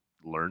 to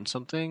learn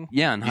something?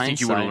 Yeah, you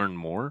think you would have learned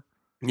more?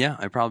 Yeah,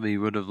 I probably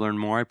would have learned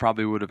more. I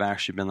probably would have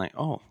actually been like,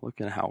 oh,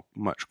 look at how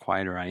much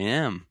quieter I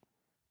am.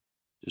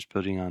 Just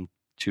putting on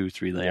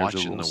 2-3 layers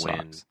of wool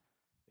socks.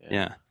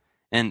 Yeah.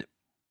 And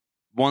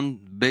one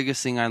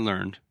biggest thing I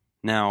learned,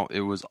 now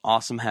it was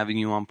awesome having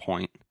you on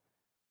point,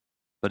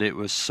 but it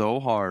was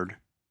so hard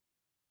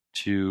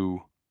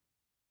to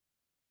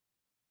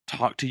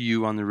talk to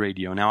you on the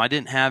radio. Now, I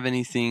didn't have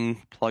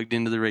anything plugged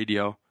into the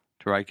radio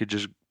to where I could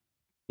just,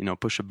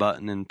 push a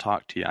button and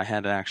talk to you. I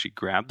had to actually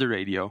grab the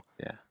radio,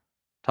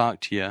 talk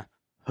to you,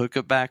 hook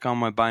it back on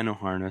my bino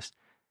harness,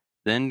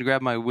 then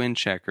grab my wind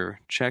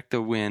checker, check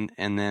the wind,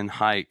 and then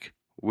hike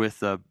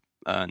with an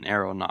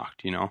arrow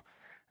knocked,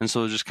 And so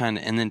it was just kind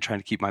of, and then try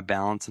to keep my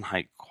balance and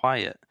hike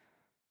quiet.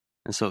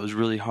 And so it was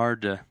really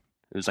hard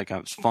it was like I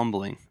was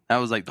fumbling. That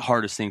was like the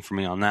hardest thing for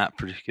me on that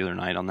particular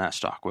night on that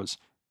stock was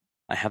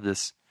I have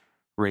this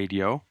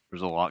radio.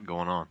 There's a lot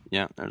going on.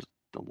 Yeah, there's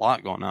a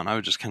lot going on. I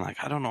was just kind of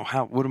like, I don't know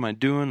what am I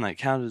doing? Like,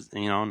 how does,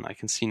 and I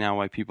can see now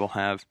why people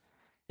have,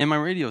 and my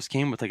radios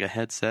came with like a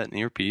headset and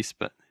earpiece,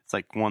 but it's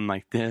like one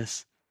like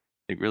this,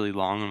 like really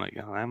long. I'm like,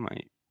 oh, that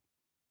might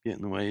get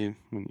in the way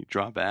when you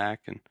draw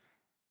back. And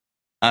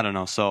I don't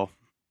know. So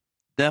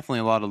definitely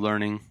a lot of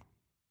learning.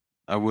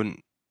 I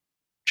wouldn't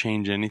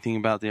change anything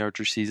about the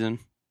archery season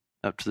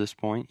up to this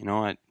point.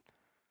 I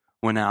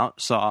went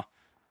out, saw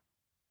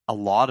a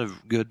lot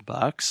of good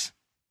bucks,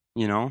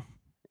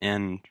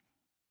 and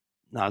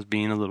I was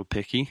being a little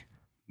picky,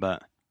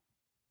 but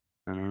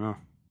I don't know.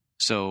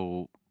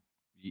 So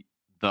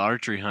the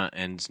archery hunt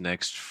ends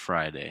next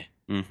Friday.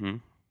 Mm-hmm.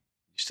 You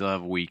still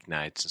have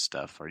weeknights and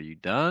stuff. Are you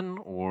done,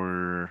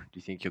 or do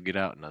you think you'll get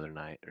out another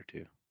night or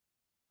two?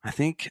 I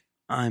think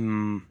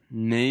I'm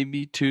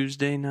maybe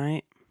Tuesday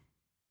night.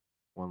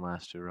 One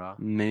last hurrah.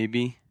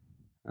 Maybe.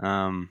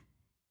 God,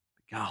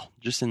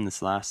 just in the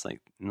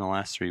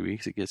last 3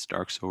 weeks, it gets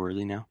dark so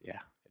early now. Yeah,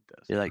 it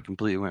does. It like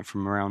completely went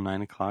from around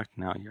 9 o'clock.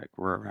 Now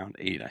we're around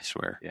 8, I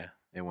swear. Yeah,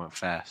 it went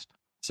fast.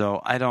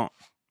 So I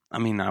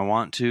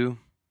want to,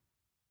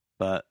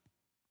 but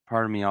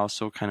part of me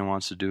also kind of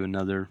wants to do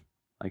another,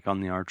 like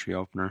on the archery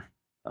opener,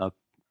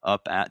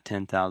 up at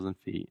 10,000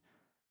 feet,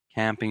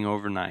 camping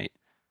overnight.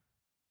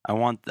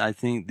 I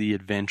think the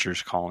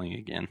adventure's calling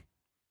again.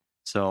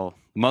 So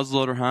the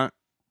muzzleloader hunt,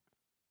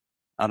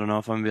 I don't know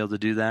if I'm going to be able to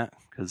do that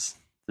because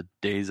the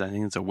days, I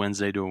think it's a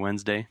Wednesday to a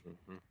Wednesday.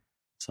 Mm-hmm.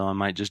 So I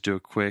might just do a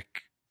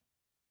quick,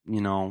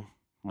 1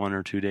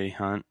 or 2 day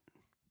hunt,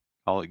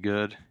 call it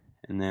good.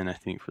 And then I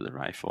think for the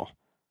rifle,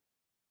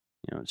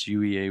 it's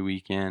UEA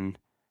weekend.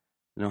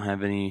 I don't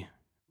have any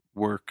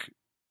work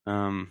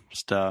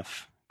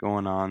stuff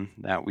going on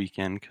that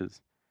weekend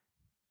because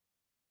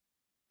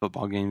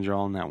football games are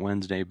all on that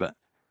Wednesday. But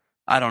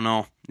I don't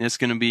know. It's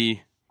going to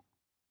be,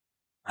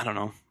 I don't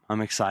know.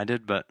 I'm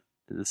excited, but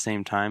at the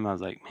same time, I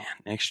was like, man,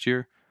 next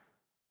year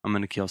I'm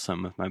going to kill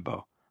something with my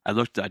bow. I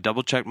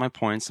double checked my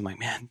points. I'm like,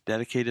 man,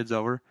 dedicated's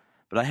over.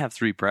 But I have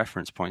 3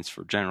 preference points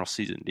for general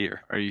season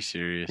deer. Are you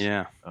serious?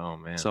 Yeah. Oh,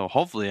 man. So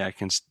hopefully I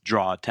can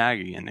draw a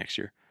tag again next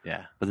year.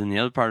 Yeah. But then the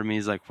other part of me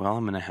is like, well,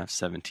 I'm going to have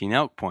 17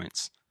 elk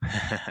points.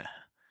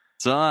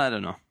 So I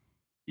don't know.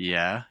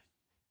 Yeah.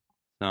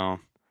 So,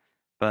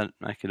 but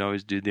I could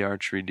always do the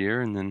archery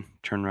deer and then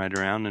turn right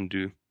around and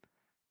do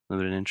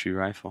limited entry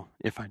rifle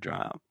if I draw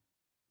out.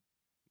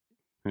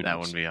 Who That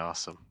knows? would be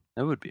awesome.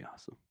 That would be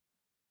awesome.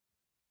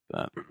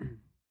 But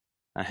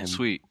I have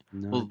Sweet.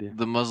 no Well, idea.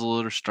 the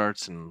muzzleloader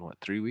starts in,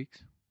 3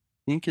 weeks?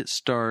 I think it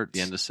starts. The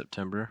end of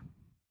September?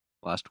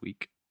 Last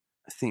week?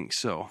 I think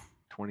so.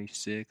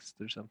 26th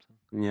or something?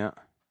 Yeah,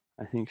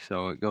 I think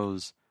so. It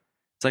goes.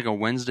 It's like a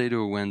Wednesday to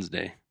a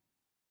Wednesday.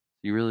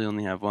 You really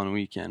only have one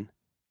weekend.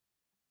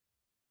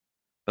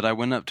 But I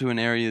went up to an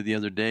area the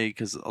other day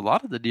because a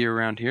lot of the deer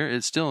around here,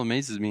 it still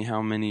amazes me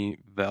how many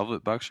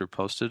velvet bucks are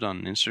posted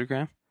on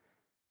Instagram.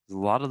 A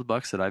lot of the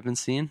bucks that I've been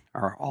seeing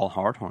are all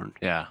hard-horned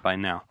Yeah. by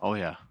now. Oh,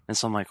 yeah. And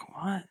so I'm like,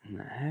 what in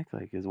the heck?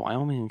 Like, is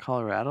Wyoming and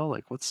Colorado?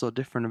 Like, what's so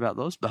different about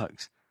those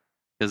bucks?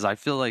 Because I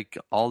feel like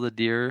all the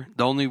deer,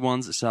 the only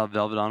ones that still have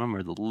velvet on them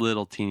are the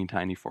little teeny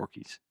tiny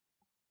forkies.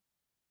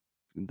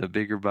 The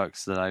bigger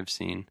bucks that I've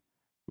seen,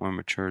 more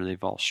mature,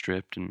 they've all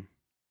stripped and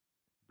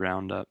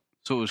browned up.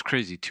 So it was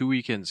crazy. 2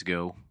 weekends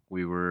ago,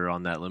 we were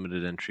on that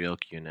limited entry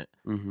elk unit,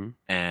 Mm-hmm.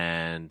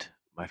 and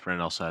my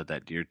friend also had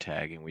that deer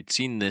tag, and we'd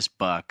seen this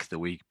buck the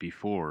week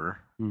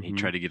before. He Mhm.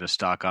 tried to get a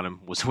stock on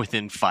him, was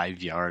within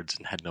 5 yards,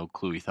 and had no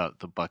clue. He thought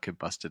the buck had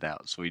busted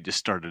out, so he just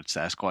started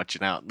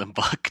Sasquatching out, and the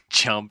buck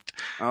jumped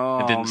Oh,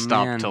 and didn't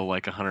stop man. till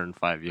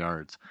 105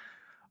 yards.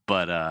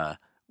 But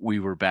we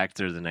were back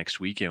there the next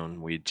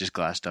weekend. We had just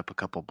glassed up a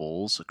couple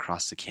bulls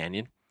across the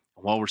canyon.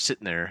 While we're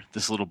sitting there,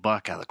 this little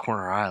buck out of the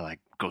corner of our eye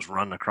goes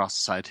running across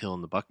the side hill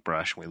in the buck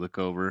brush, and we look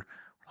over.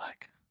 We're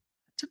like,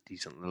 "That's a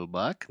decent little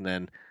buck." And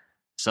then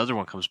this other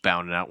one comes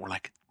bounding out. We're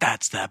like,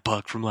 "That's that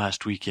buck from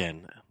last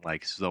weekend."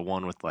 Like, it's the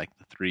one with the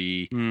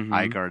 3 Mhm.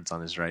 eye guards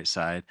on his right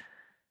side.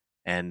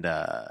 And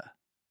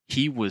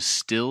he was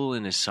still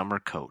in his summer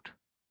coat,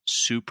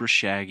 super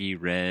shaggy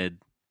red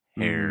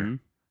hair, Mhm.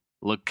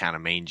 looked kind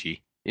of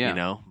mangy,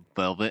 Yeah.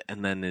 velvet.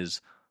 And then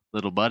his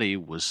little buddy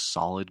was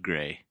solid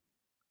gray.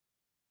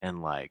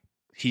 And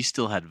he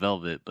still had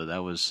velvet, but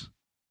that was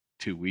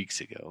 2 weeks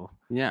ago.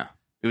 Yeah.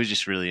 It was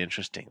just really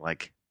interesting.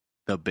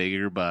 The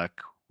bigger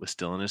buck was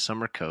still in his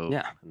summer coat,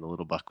 Yeah. and the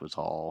little buck was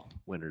all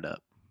wintered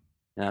up.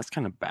 Yeah, that's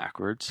kind of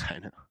backwards. I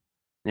know.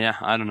 Yeah,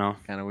 I don't know.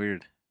 Kind of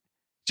weird.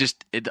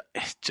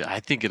 I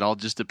think it all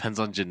just depends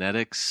on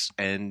genetics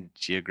and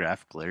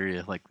geographical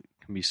area. It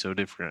can be so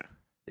different.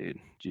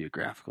 Dude,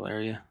 geographical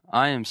area.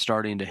 I am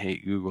starting to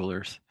hate Google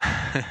Earth.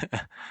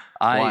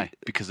 Why?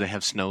 Because they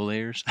have snow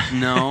layers?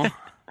 No,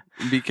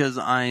 because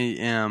I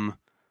am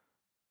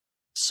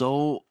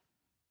so,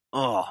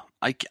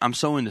 I'm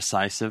so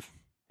indecisive.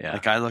 Yeah.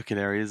 Like, I look at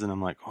areas and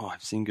I'm like, oh,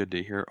 I've seen good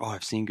deer here. Oh,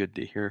 I've seen good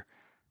deer here.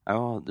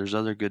 Oh, there's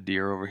other good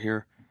deer over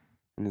here.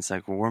 And it's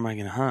like, well, where am I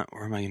going to hunt?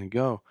 Where am I going to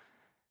go?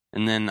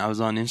 And then I was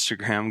on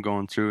Instagram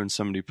going through and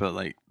somebody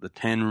put the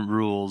 10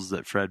 rules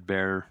that Fred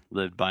Bear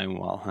lived by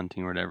while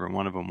hunting or whatever. And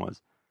one of them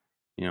was,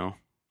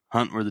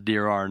 hunt where the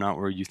deer are, not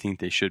where you think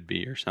they should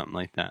be or something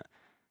like that.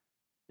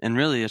 And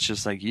really, it's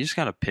just you just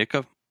got to pick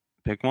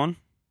one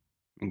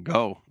and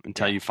go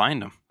until you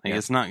find them.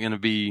 It's not going to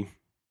be,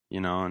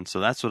 and so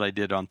that's what I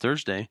did on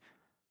Thursday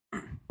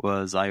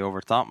was I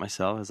overthought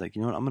myself. I was like,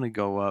 you know what, I'm going to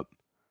go up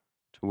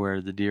to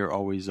where the deer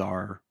always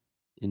are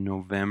in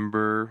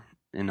November,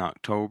 in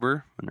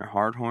October when they're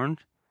hard-horned.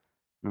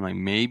 And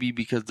I'm maybe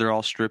because they're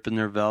all stripping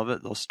their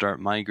velvet, they'll start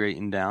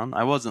migrating down.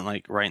 I wasn't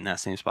right in that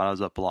same spot. I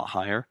was up a lot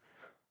higher,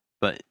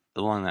 but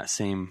along that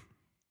same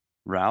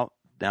route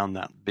down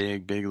that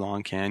big,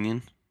 long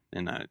canyon.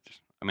 And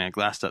I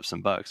glassed up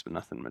some bucks, but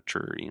nothing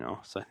mature,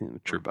 So I think the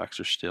mature bucks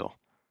are still.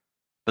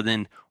 But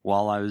then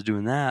while I was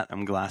doing that,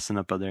 I'm glassing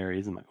up other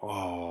areas. I'm like,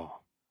 oh,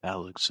 That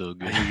looks so I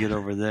good. can get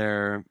over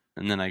there.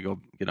 And then I go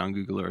get on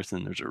Google Earth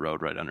and there's a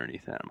road right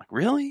underneath that. I'm like,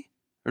 really?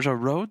 There's a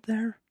road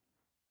there?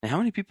 And how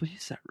many people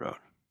use that road?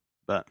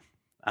 But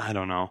I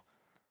don't know.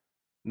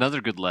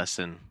 Another good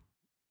lesson,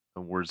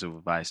 the words of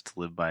advice to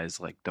live by is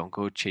don't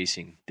go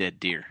chasing dead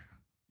deer.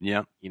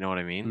 Yep. You know what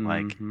I mean?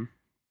 Mhm.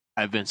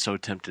 I've been so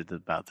tempted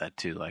about that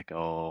too.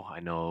 Oh, I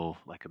know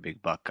a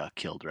big buck got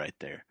killed right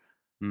there.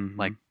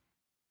 Mhm.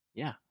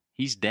 Yeah,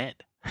 he's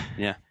dead.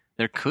 Yeah.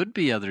 There could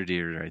be other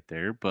deer right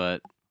there,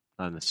 but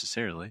not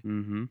necessarily.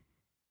 Mhm.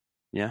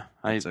 Yeah.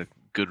 It's a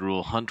good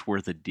rule. Hunt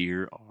where the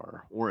deer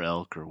are, or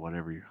elk, or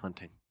whatever you're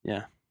hunting.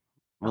 Yeah.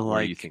 Well, Well,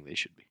 where you think they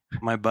should be.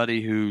 my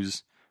buddy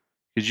because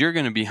you're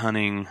going to be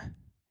hunting,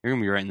 you're going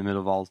to be right in the middle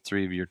of all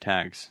 3 of your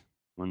tags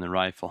when the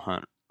rifle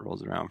hunt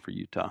rolls around for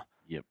Utah.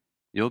 Yep.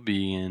 You'll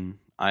be in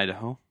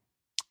Idaho,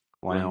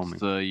 Wyoming.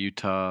 When's the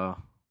Utah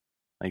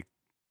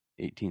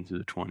 18th through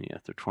the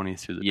 20th or 20th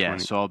through the Yeah,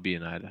 20th. so I'll be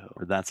in Idaho.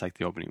 Or that's like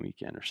the opening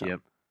weekend or something.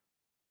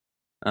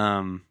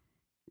 Yep.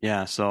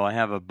 Yeah, so I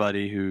have a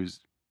buddy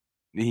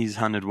he's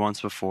hunted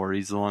once before.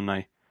 He's the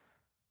one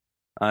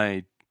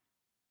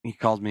he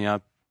called me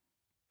up.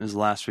 It was the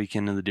last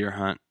weekend of the deer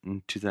hunt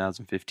in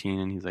 2015,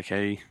 and he's like,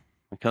 "Hey,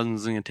 my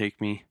cousin's going to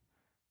take me."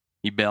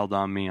 He bailed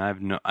on me. I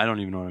don't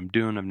even know what I'm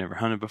doing. I've never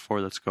hunted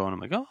before. Let's go. And I'm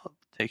like, "Oh, I'll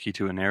take you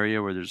to an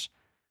area where there's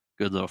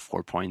good little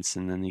 4 points."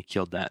 And then he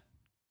killed that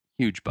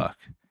huge buck,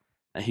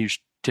 a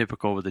huge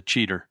typical with a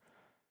cheater.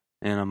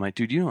 And I'm like,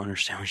 "Dude, you don't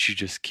understand what you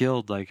just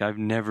killed. Like, I've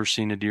never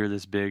seen a deer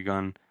this big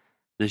on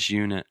this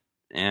unit."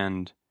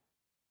 And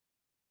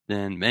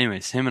then,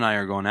 anyways, him and I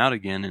are going out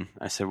again. And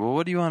I said, "Well,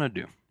 what do you want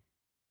to do?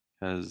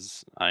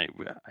 Because I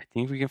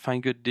think we can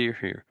find good deer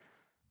here.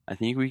 I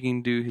think we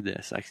can do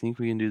this. I think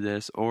we can do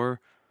this.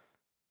 Or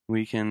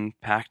we can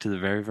pack to the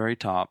very, very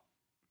top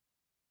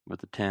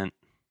with a tent,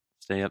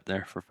 stay up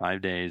there for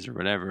 5 days or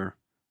whatever,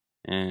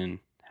 and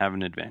have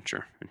an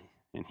adventure."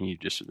 And he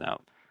just was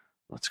out,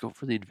 "Let's go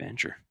for the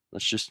adventure.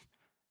 Let's just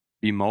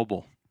be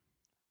mobile."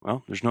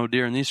 Well, there's no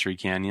deer in these 3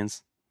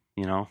 canyons,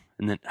 you know?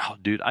 And then, oh,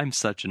 dude, I'm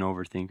such an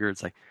overthinker.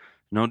 It's like,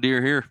 no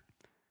deer here.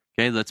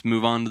 Okay, let's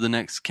move on to the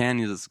next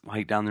canyon. Let's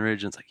hike down the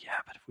ridge. And it's like, yeah,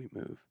 but if we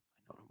move,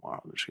 I know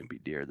tomorrow there's going to be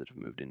deer that have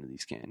moved into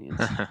these canyons,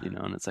 you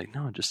know? And it's like,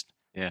 no, just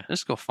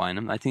go find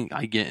them. I think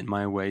I get in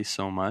my way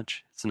so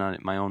much. It's not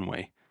in my own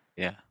way.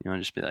 Yeah. You know,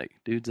 just be like,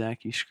 dude,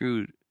 Zach, you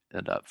screwed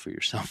it up for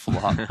yourself a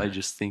lot by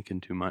just thinking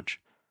too much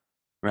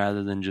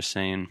rather than just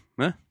saying,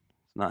 it's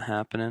not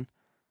happening.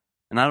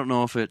 And I don't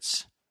know if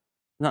it's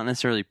not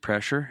necessarily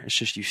pressure. It's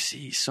just you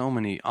see so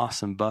many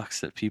awesome bucks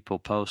that people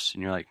post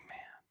and you're like, man,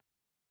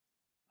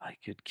 I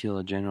could kill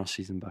a general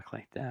season buck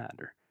like that.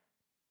 Or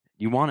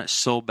you want it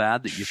so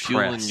bad that you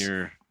fueling press.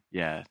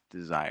 your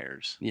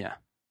desires. Yeah.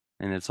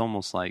 And it's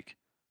almost like,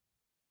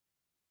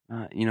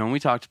 you know, and we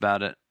talked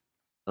about it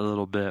a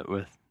little bit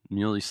with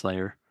Muley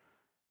Slayer,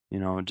 you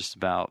know, just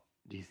about,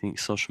 do you think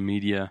social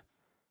media,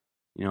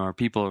 you know, are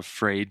people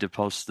afraid to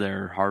post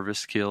their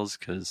harvest kills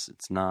because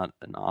it's not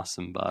an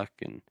awesome buck?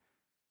 And,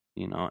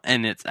 you know,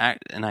 and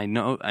I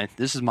know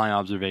this is my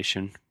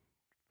observation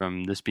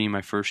from this being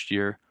my first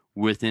year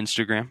with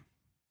Instagram,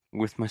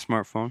 with my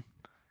smartphone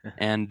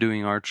and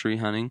doing archery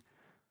hunting.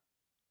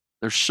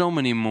 There's so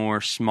many more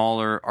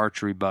smaller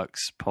archery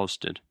bucks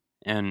posted,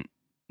 and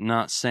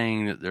not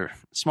saying that they're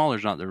smaller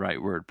is not the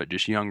right word, but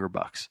just younger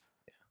bucks.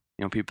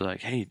 You know, people are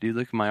like, "Hey, dude,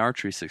 look at my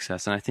archery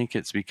success," and I think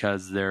it's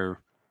because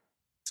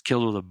it's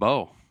killed with a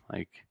bow.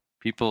 Like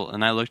people,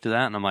 and I looked at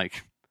that and I'm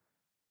like,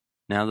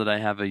 now that I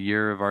have a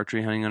year of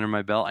archery hunting under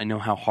my belt, I know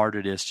how hard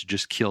it is to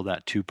just kill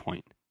that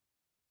 2-point.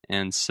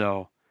 And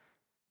so,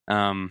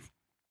 but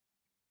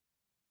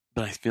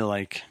I feel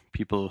like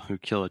people who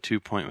kill a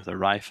 2-point with a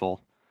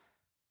rifle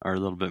are a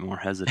little bit more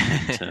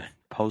hesitant to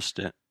post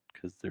it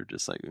because they're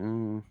just like,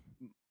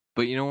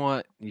 But you know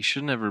what? You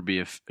should never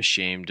be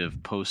ashamed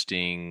of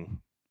posting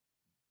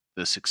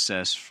the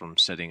success from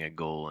setting a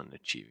goal and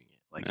achieving it.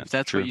 Like, if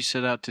that's true. what you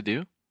set out to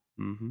do,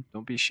 Mm-hmm.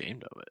 don't be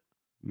ashamed of it.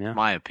 Yeah.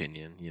 My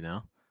opinion, you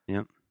know?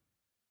 Yep.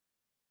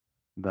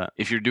 But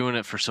if you're doing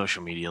it for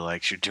social media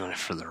likes, you're doing it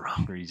for the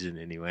wrong reason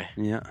anyway.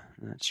 Yeah,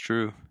 that's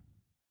true.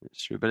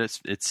 It's true. But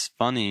it's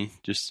funny,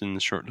 just in the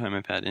short time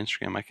I've had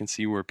Instagram, I can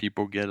see where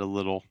people get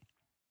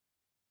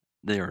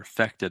they are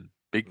affected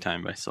big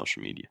time by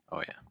social media. Oh,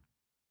 yeah.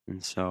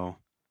 And so,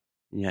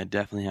 yeah,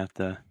 definitely have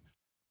to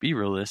be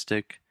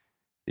realistic,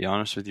 be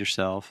honest with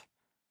yourself.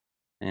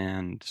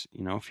 And,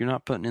 you know, if you're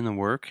not putting in the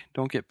work,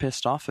 don't get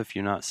pissed off if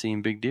you're not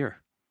seeing big deer.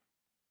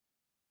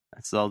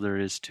 That's all there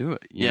is to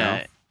it. You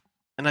know?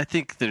 And I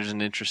think there's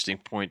an interesting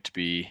point to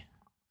be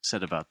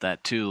said about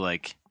that too.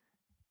 Like,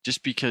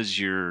 just because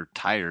you're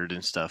tired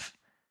and stuff,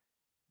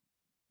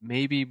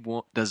 maybe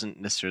doesn't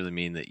necessarily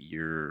mean that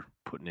you're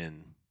putting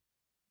in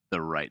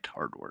the right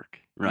hard work.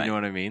 Right. You know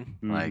what I mean?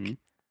 Mm-hmm. Like,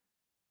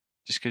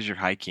 just because you're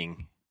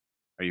hiking,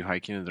 are you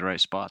hiking in the right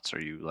spots?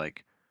 Are you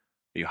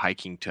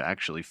hiking to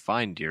actually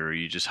find deer? Or are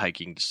you just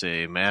hiking to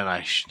say, man,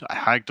 I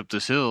hiked up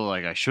this hill,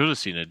 like I should have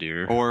seen a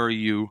deer? Or are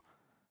you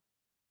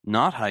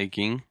not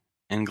hiking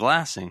and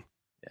glassing?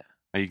 Yeah.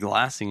 Are you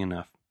glassing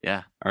enough?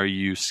 Yeah. Are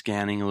you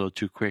scanning a little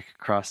too quick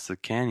across the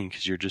canyon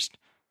because you're just,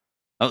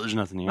 there's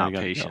nothing here. Not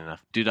patient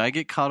enough. Dude, I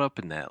get caught up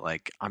in that.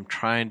 Like, I'm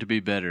trying to be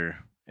better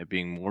at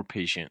being more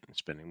patient and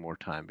spending more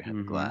time behind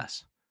the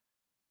glass.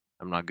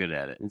 I'm not good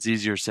at it. It's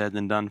easier said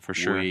than done, for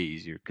sure. Way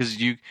easier. Because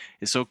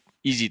it's so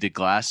easy to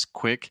glass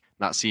quick,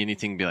 not see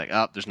anything, be like,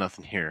 oh, there's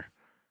nothing here.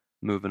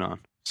 Moving on.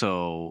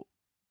 So,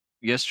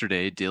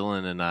 yesterday,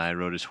 Dylan and I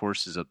rode his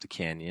horses up the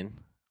canyon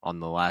on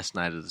the last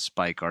night of the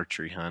spike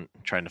archery hunt,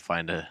 trying to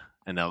find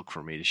an elk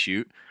for me to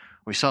shoot.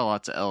 We saw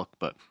lots of elk,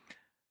 but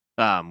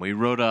we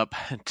rode up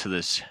to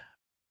this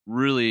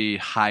really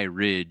high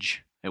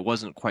ridge. It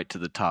wasn't quite to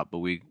the top, but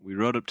we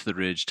rode up to the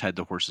ridge, tied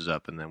the horses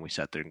up, and then we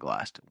sat there and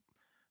glassed.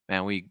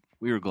 Man, we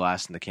were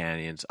glassing the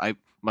canyons. I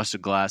must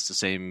have glassed the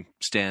same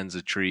stands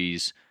of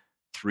trees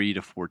 3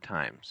 to 4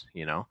 times,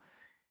 you know?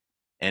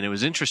 And it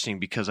was interesting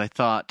because I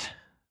thought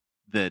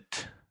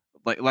that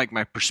like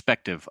my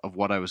perspective of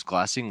what I was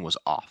glassing was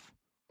off,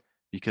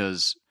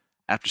 because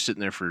after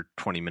sitting there for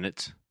 20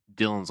 minutes,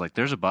 Dylan's like,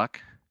 "There's a buck."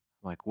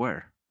 I'm like,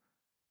 "Where?"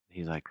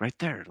 He's like, "Right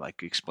there."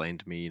 Like, explained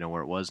to me,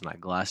 where it was, and I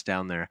glassed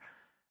down there.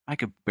 I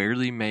could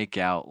barely make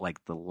out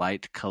like the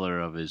light color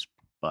of his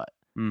butt,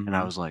 and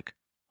I was like,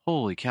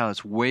 "Holy cow!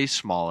 It's way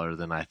smaller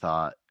than I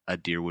thought a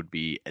deer would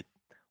be at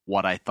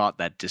what I thought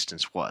that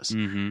distance was."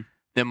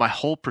 Then my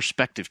whole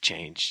perspective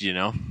changed,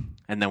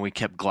 and then we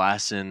kept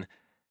glassing,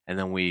 and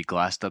then we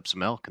glassed up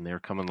some elk, and they were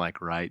coming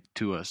like right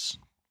to us,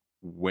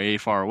 way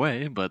far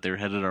away, but they were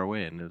headed our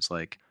way, and it was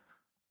like,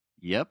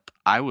 yep,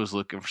 I was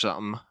looking for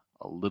something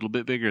a little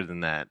bit bigger than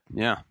that.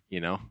 Yeah.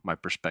 My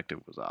perspective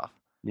was off.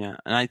 Yeah.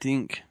 And I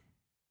think,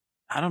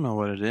 I don't know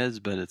what it is,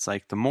 but it's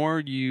like the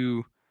more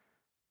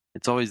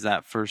it's always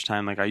that first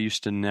time. Like I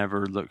used to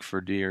never look for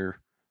deer,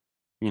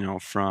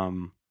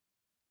 from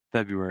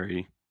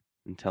February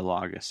until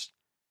August.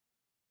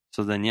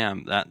 So then,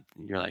 that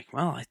you're like,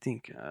 well, I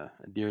think a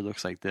deer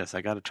looks like this.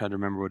 I got to try to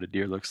remember what a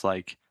deer looks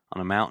like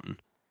on a mountain.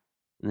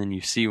 And then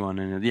you see one,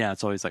 and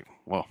it's always like,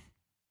 whoa,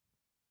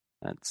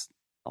 that's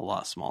a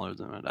lot smaller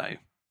than what I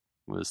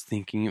was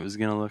thinking it was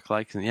going to look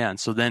like. And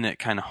so then it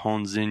kind of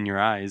hones in your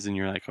eyes, and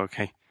you're like,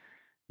 okay,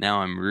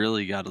 now I'm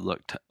really got to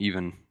look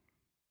even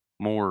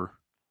more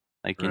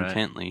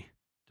intently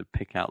to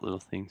pick out little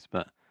things.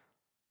 But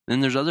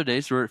then there's other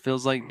days where it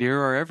feels like deer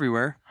are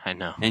everywhere. I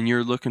know. And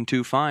you're looking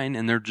too fine,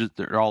 and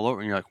they're all over,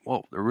 and you're like,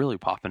 whoa, they're really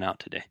popping out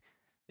today.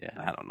 Yeah.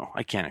 I don't know.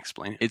 I can't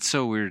explain it. It's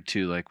so weird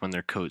too, like when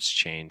their coats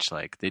change,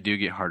 like they do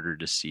get harder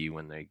to see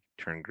when they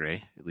turn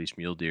gray, at least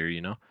mule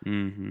deer,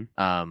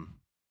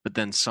 But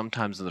then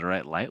sometimes in the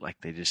right light,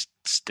 like they just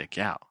stick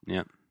out.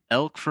 Yep.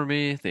 Elk for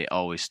me, they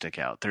always stick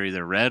out. They're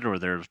either red or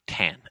they're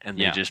tan, and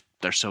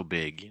they're so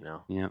big,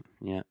 Yep.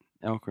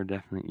 Elk are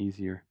definitely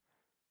easier.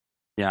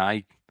 Yeah,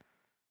 I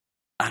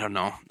don't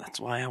know. That's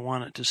why I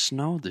want it to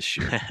snow this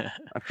year.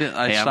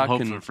 I'm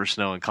hoping for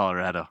snow in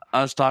Colorado.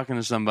 I was talking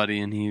to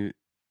somebody, and he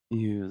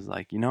was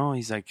like,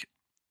 he's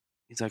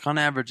like on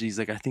average, he's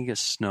like, I think it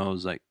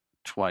snows like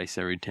twice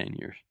every 10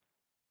 years.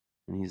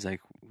 And he's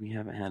like, we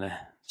haven't had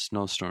a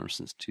snowstorm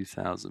since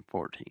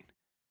 2014.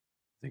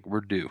 Like,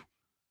 we're due.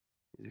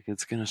 He's like,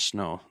 it's going to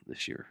snow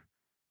this year.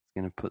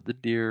 It's going to put the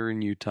deer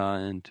in Utah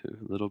into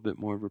a little bit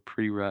more of a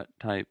pre-rut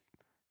type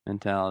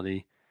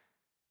mentality.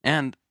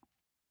 And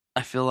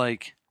I feel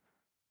like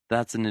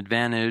that's an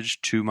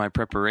advantage to my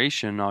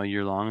preparation all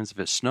year long, is if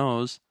it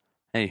snows,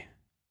 hey,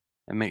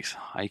 it makes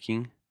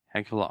hiking a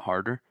heck of a lot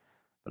harder,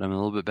 but I'm in a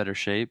little bit better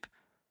shape.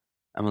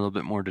 I'm a little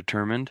bit more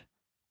determined.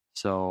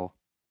 So,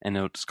 and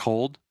it's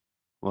cold.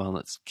 Well,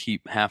 let's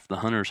keep half the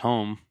hunters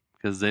home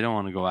because they don't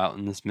want to go out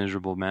in this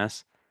miserable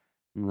mess.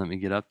 And let me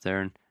get up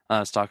there. And I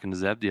was talking to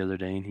Zeb the other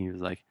day, and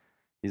he's like,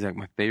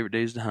 my favorite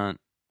days to hunt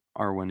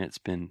are when it's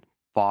been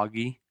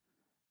foggy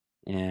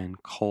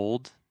and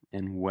cold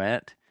and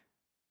wet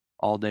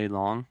all day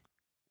long,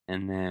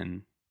 and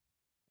then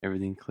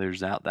everything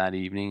clears out that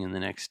evening and the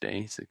next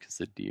day, because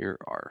the deer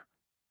are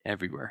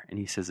everywhere. And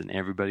he says, and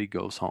everybody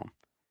goes home.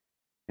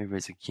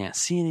 Everybody's like, can't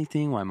see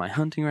anything. Why am I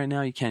hunting right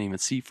now? You can't even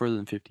see further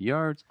than 50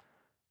 yards.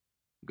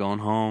 Going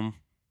home.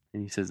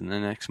 And he says, and the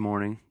next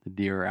morning, the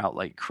deer are out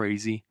like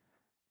crazy,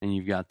 and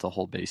you've got the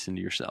whole basin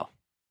to yourself.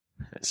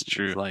 That's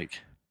true. It's like,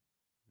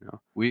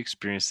 we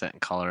experienced that in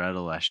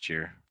Colorado last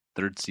year.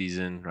 Third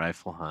season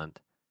rifle hunt.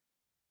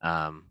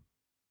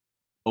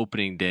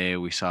 Opening day,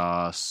 we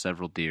saw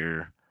several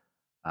deer.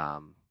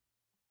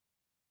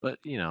 But,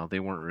 they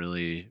weren't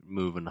really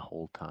moving a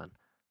whole ton.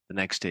 The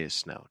next day it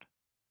snowed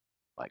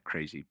like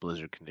crazy,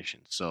 blizzard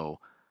conditions. So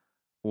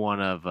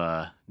one of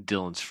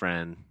Dylan's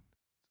friend,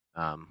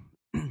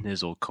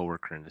 his old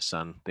coworker and his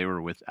son, they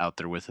were out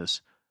there with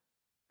us.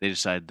 They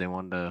decided they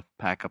wanted to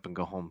pack up and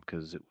go home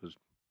because it was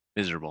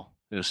miserable.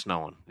 It was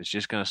snowing. It's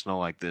just going to snow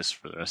like this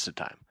for the rest of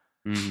the time.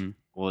 Mm-hmm.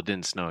 Well, it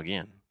didn't snow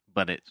again,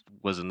 but it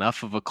was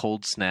enough of a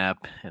cold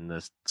snap and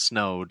the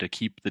snow to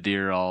keep the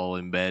deer all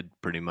in bed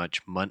pretty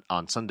much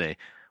on Sunday,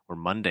 or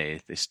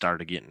Monday they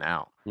started getting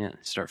out. Yeah,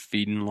 they start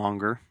feeding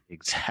longer.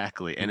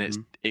 Exactly, and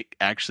it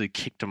actually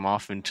kicked them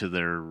off into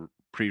their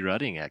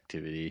pre-rutting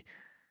activity.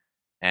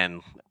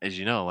 And as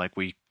you know, like,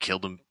 we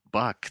killed a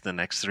buck the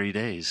next 3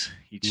 days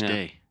each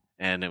day.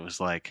 And it was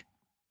like,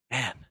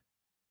 man,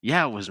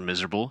 yeah, it was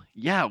miserable.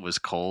 Yeah, it was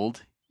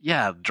cold.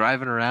 Yeah,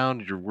 driving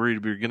around, you're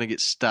worried you're going to get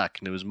stuck,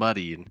 and it was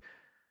muddy.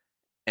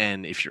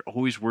 And if you're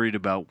always worried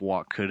about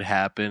what could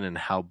happen and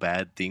how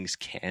bad things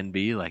can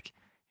be, like,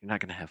 you're not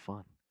going to have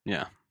fun.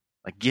 Yeah.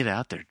 Like, get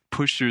out there,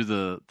 push through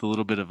the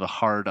little bit of a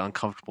hard,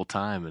 uncomfortable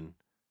time. And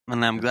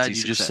I'm glad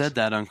you just said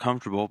that,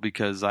 uncomfortable,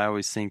 because I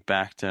always think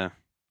back to,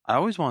 I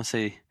always want to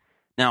say,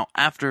 now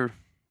after,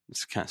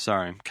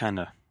 I'm kind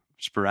of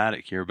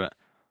sporadic here, but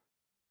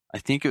I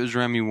think it was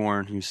Remy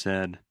Warren who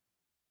said,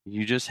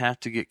 you just have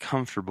to get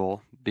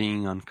comfortable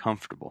being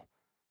uncomfortable.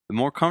 The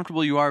more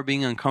comfortable you are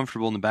being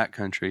uncomfortable in the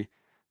backcountry,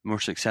 the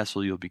more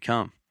successful you'll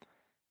become.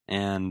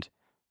 And,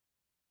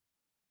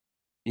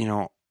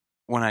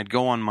 when I'd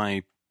go on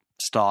my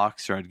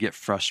stalks or I'd get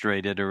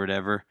frustrated or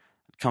whatever,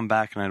 I'd come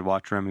back and I'd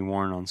watch Remy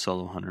Warren on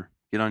Solo Hunter.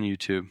 Get on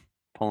YouTube,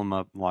 pull him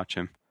up, watch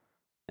him.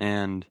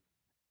 And,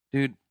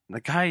 dude,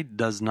 the guy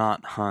does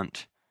not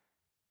hunt.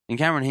 And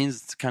Cameron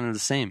Hanes, it's kind of the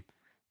same.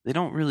 They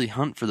don't really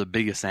hunt for the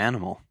biggest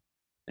animal.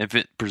 If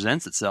it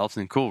presents itself,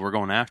 then cool, we're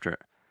going after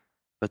it.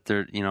 But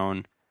they're,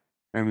 and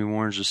Remy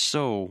Warren's just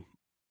so,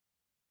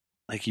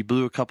 like, he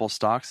blew a couple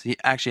stalks. He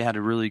actually had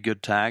a really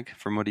good tag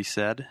from what he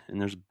said,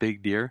 and there's a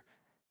big deer,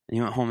 and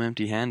he went home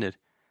empty-handed.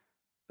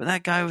 But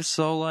that guy was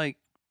so, like,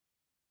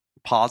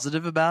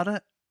 positive about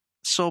it.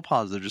 So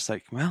positive, just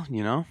like, well,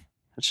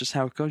 that's just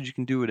how it goes. You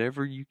can do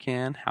whatever you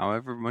can,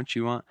 however much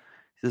you want.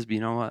 He says, but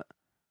you know what?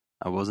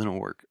 I wasn't at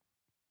work.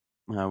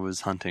 I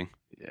was hunting.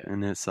 Yeah.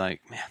 And it's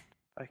like, man,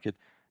 if I could.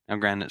 Now,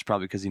 granted, it's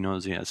probably because he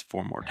knows he has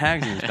 4 more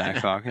tags in his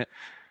back pocket.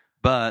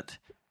 But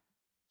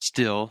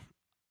still,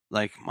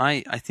 like,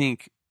 I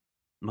think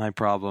my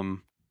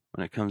problem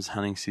when it comes to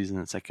hunting season,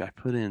 it's like I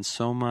put in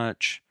so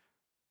much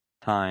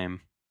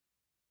time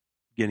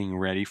getting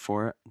ready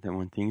for it that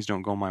when things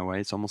don't go my way,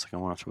 it's almost like I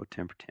want to throw a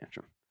temper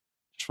tantrum.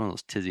 Just one of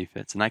those tizzy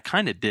fits. And I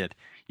kind of did.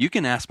 You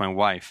can ask my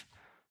wife.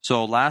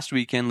 So last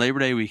weekend, Labor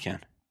Day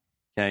weekend,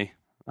 okay,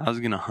 I was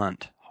going to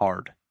hunt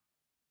hard.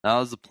 That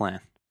was the plan.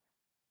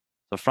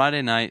 So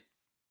Friday night,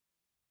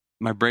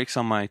 my brakes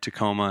on my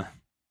Tacoma,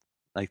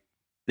 like,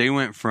 they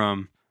went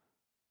from,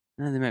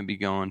 they might be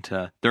going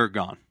to, they're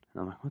gone.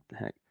 And I'm like, what the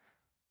heck?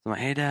 So I'm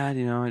like, hey, Dad,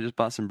 I just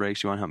bought some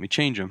brakes. You want to help me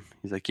change them?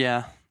 He's like,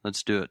 yeah,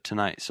 let's do it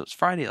tonight. So it's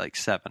Friday at like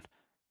 7.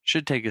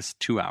 Should take us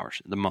 2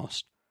 hours at the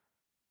most.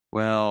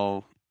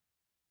 Well,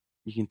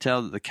 you can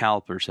tell that the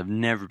calipers have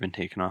never been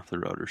taken off the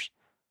rotors.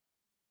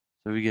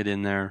 So we get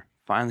in there,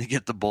 finally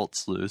get the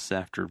bolts loose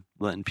after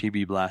letting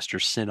PB Blaster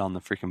sit on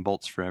the freaking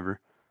bolts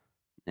forever.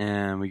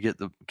 And we get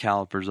the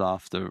calipers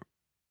off the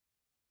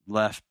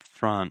left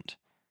front.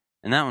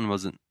 And that one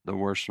wasn't the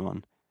worst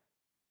one.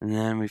 And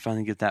then we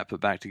finally get that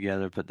put back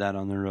together, put that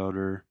on the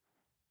rotor.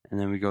 And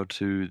then we go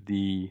to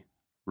the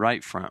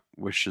right front,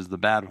 which is the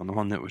bad one, the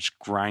one that was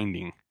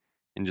grinding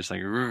and just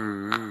like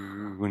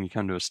when you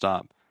come to a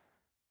stop.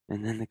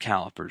 And then the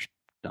calipers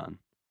done.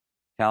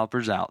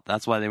 Calipers out.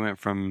 That's why they went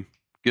from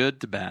good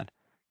to bad.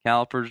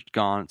 Calipers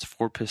gone. It's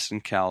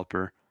 4-piston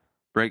caliper.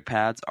 Brake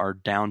pads are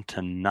down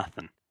to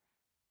nothing.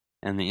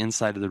 And the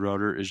inside of the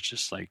rotor is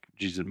just like,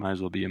 geez, it might as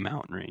well be a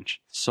mountain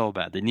range. So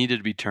bad. They needed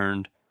to be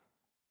turned.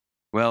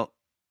 Well,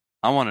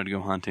 I wanted to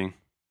go hunting.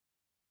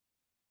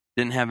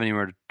 Didn't have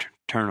anywhere to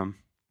turn them.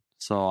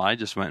 So I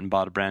just went and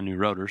bought a brand new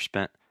rotor.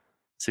 Spent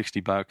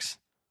 $60.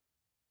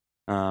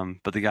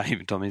 But the guy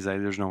even told me, he's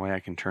like, there's no way I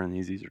can turn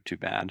these. These are too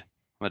bad.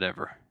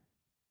 Whatever.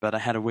 But I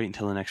had to wait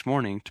until the next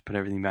morning to put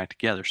everything back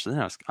together. So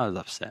then I was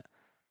upset.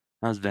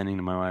 I was venting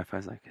to my wife. I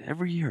was like,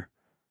 every year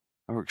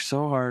I work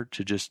so hard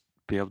to just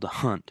be able to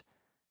hunt.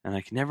 And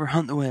I can never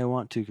hunt the way I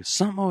want to because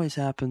something always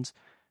happens.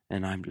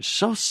 And I'm just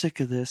so sick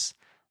of this.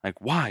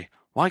 Like, why?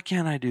 Why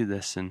can't I do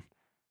this? And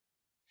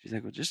she's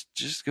like, well,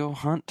 just go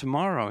hunt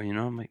tomorrow.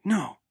 I'm like,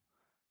 no.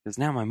 Because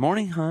now my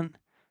morning hunt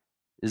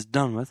is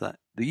done with. The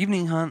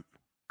evening hunt,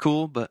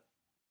 cool, but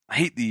I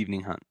hate the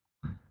evening hunt.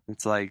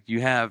 It's like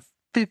you have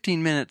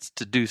 15 minutes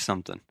to do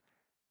something.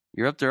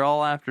 You're up there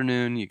all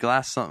afternoon. You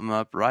glass something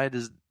up right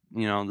as,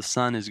 the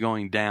sun is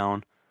going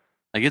down.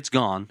 Like, it's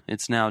gone.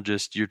 It's now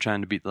just you're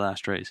trying to beat the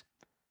last race.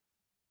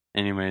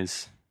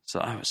 Anyways,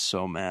 so I was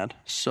so mad,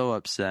 so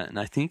upset. And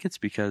I think it's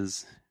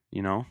because,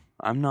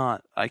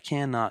 I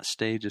cannot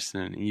stay just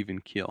in an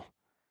even keel.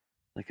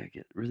 Like, I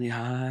get really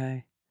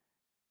high,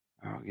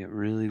 or I'll get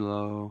really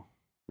low,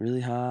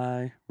 really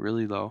high,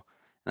 really low.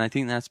 And I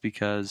think that's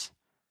because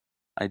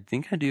I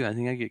think I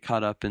get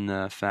caught up in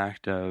the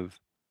fact of,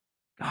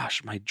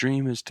 gosh, my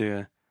dream is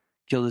to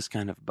kill this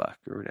kind of buck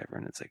or whatever.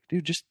 And it's like,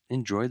 dude, just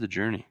enjoy the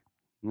journey.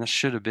 And that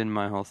should have been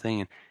my whole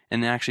thing.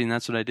 And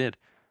that's what I did.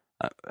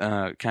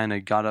 Kind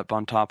of got up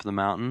on top of the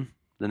mountain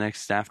the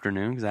next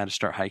afternoon because I had to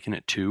start hiking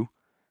at 2.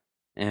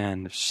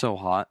 And it was so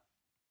hot.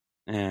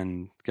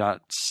 And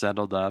got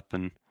settled up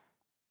and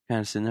kind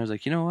of sitting there. I was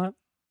like, you know what?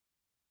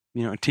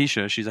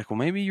 Tisha, she's like, well,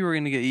 maybe you were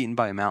going to get eaten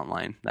by a mountain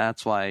lion.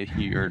 That's why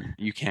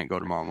you can't go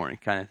tomorrow morning,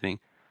 kind of thing.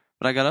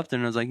 But I got up there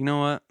and I was like, you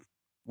know what?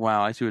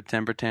 Wow, I threw a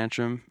temper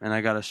tantrum and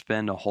I got to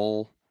spend a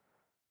whole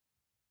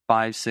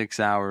 5-6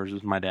 hours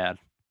with my dad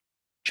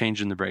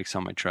changing the brakes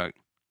on my truck,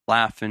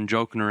 laughing,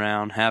 joking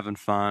around, having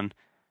fun.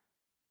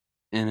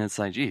 And it's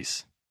like,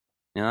 geez,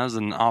 that was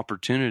an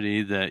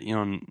opportunity that,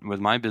 with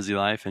my busy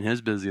life and his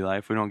busy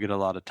life, we don't get a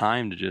lot of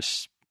time to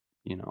just,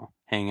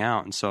 hang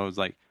out. And so it's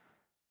like,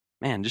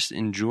 man, just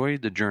enjoy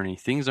the journey.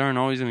 Things aren't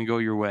always going to go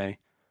your way.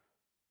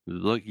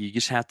 Look, you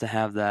just have to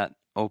have that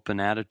open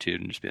attitude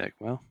and just be like,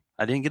 well,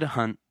 I didn't get a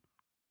hunt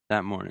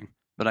that morning,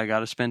 but I got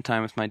to spend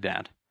time with my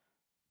dad.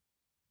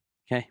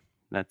 Okay,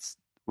 that's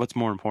what's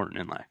more important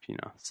in life,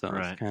 So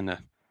Right. It's kind of,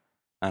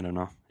 I don't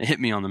know. It hit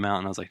me on the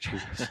mountain. I was like,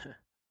 Jesus,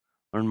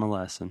 learn my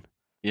lesson.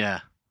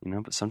 Yeah.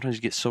 But sometimes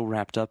you get so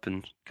wrapped up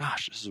in,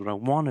 gosh, this is what I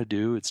want to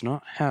do. It's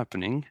not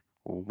happening.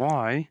 Well,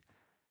 why?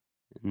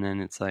 And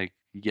then it's like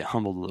you get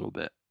humbled a little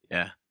bit.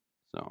 Yeah.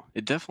 So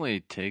It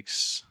definitely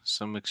takes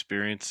some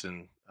experience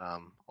and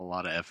a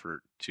lot of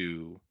effort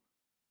to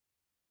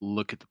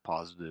look at the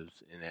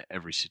positives in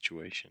every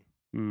situation.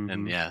 Mhm.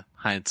 And yeah,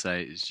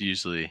 hindsight is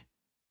usually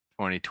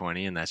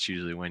 20/20, and that's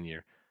usually when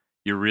you're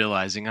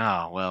realizing,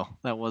 well,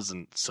 that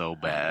wasn't so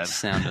bad.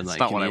 Sounded It's like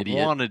not an what idiot.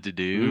 I wanted to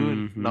do,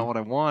 and Mhm. not what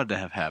I wanted to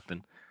have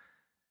happen.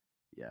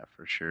 Yeah,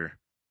 for sure.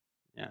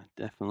 Yeah,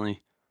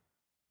 definitely.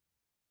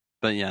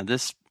 But yeah,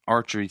 this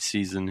archery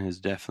season has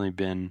definitely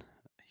been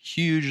a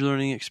huge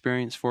learning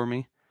experience for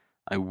me.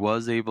 I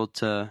was able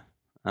to,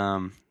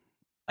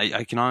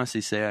 I can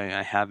honestly say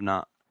I have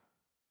not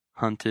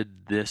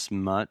hunted this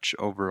much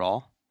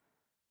overall,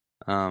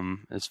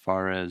 as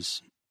far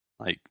as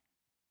like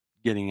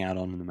getting out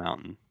on the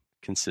mountain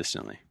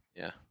consistently.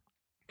 Yeah.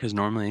 Because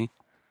normally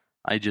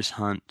I just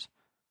hunt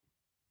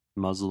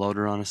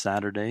muzzleloader on a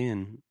Saturday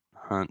and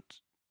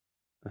hunt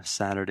a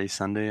Saturday,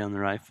 Sunday on the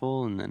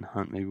rifle, and then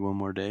hunt maybe one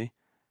more day.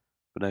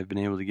 But I've been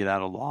able to get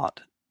out a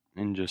lot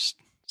and just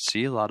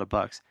see a lot of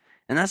bucks.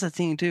 And that's the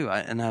thing too.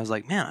 I was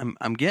like, man,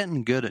 I'm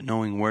getting good at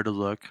knowing where to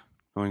look,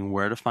 knowing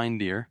where to find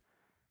deer.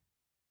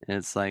 And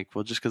it's like,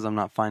 well, just because I'm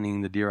not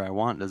finding the deer I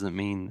want doesn't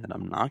mean that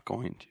I'm not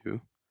going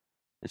to.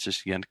 It's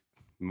just you got to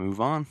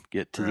move on,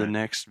 get to the Right.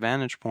 next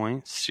vantage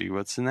point, see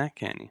what's in that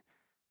canyon,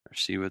 or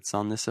see what's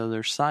on this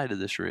other side of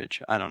this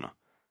ridge. I don't know.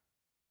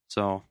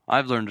 So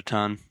I've learned a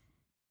ton,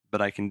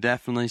 but I can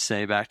definitely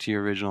say, back to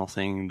your original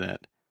thing,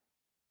 that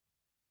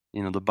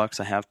the bucks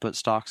I have put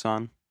stocks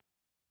on,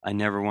 I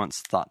never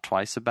once thought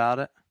twice about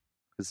it,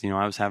 because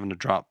I was having to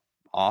drop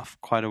off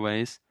quite a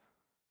ways.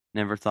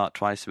 Never thought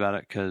twice about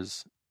it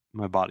because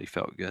my body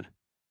felt good,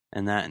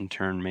 and that in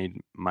turn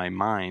made my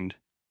mind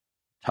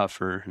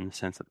tougher in the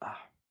sense of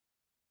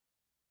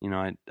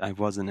I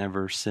wasn't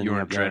ever sitting You up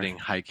weren't there. dreading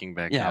hiking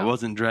back Yeah, out. I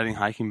wasn't dreading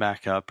hiking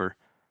back up, or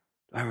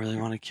do I really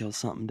want to kill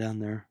something down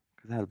there?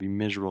 Because that would be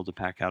miserable to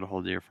pack out a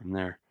whole deer from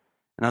there.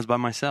 And I was by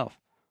myself.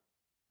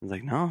 I was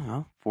like,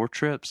 no, 4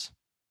 trips.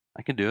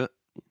 I could do it.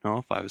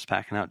 If I was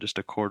packing out just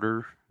a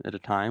quarter at a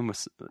time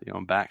with,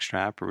 back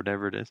strap or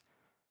whatever it is.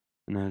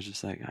 And I was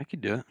just like, I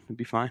could do it. It'd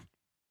be fine.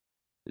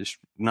 Just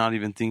not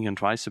even thinking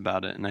twice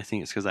about it. And I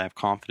think it's because I have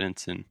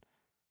confidence in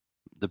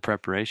the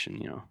preparation.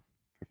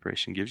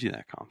 Preparation gives you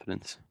that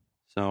confidence.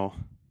 So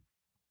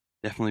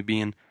definitely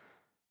being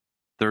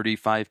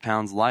 35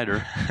 pounds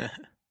lighter,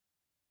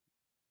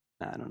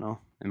 I don't know.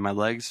 And my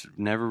legs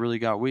never really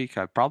got weak.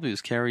 I probably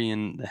was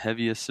carrying the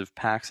heaviest of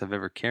packs I've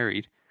ever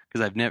carried,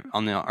 because I've never,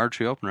 on the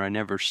archery opener, I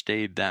never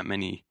stayed that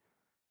many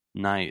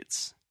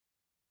nights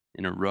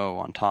in a row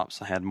on top.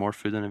 So I had more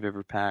food than I've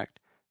ever packed.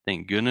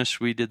 Thank goodness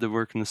we did the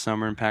work in the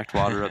summer and packed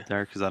water up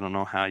there, because I don't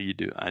know how you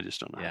do it. I just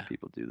don't know how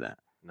people do that.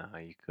 No,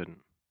 you couldn't.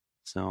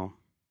 So,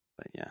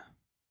 but yeah,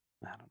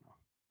 I don't know.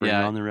 Bring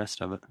on the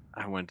rest of it.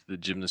 I went to the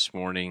gym this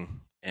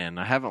morning, and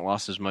I haven't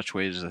lost as much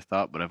weight as I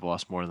thought, but I've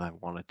lost more than I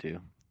wanted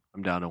to.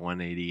 I'm down to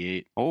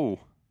 188. Oh.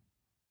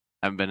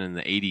 I haven't been in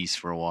the 80s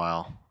for a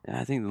while. Yeah,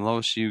 I think the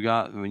lowest you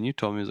got when you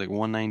told me was like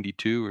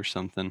 192 or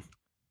something.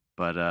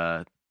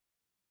 But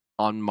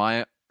on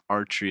my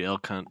archery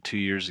elk hunt 2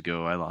 years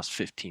ago, I lost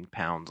 15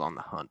 pounds on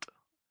the hunt.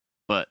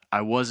 But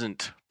I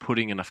wasn't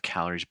putting enough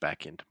calories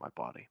back into my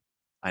body.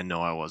 I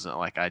know I wasn't.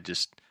 Like, I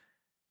just,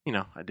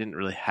 I didn't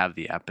really have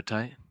the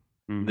appetite.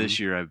 Mm-hmm. This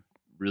year, I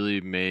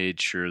really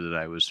made sure that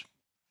I was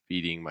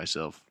feeding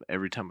myself.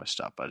 Every time I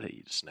stopped, I'd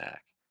eat a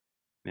snack.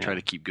 Yeah. Try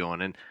to keep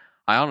going. And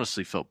I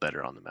honestly felt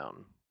better on the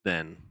mountain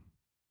than,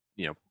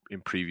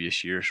 in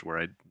previous years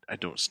where I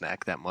don't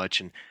snack that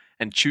much,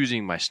 and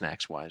choosing my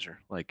snacks wiser.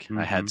 Like,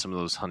 I had some of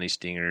those honey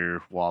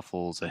stinger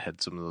waffles. I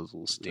had some of those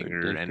little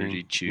stinger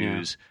energy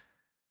chews.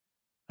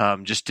 Yeah.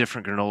 Just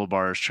different granola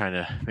bars, trying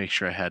to make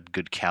sure I had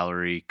good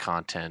calorie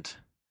content.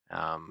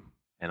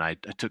 And I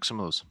took some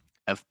of those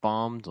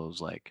F-bombs, those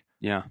like,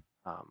 I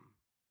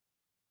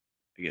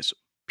guess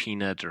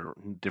peanut or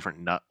different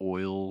nut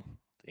oil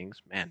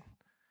things. Man,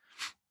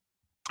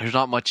 there's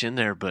not much in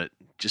there, but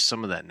just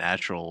some of that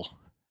natural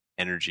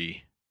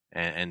energy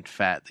and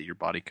fat that your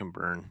body can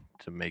burn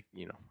to make,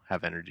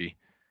 have energy.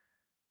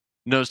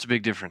 Noticed a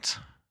big difference.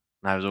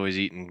 And I was always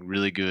eating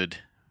really good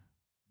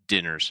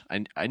dinners.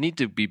 I need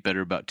to be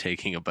better about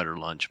taking a better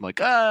lunch. I'm like,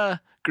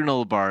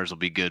 granola bars will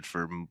be good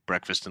for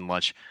breakfast and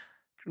lunch.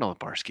 Granola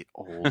bars get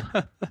old.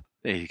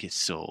 They get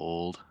so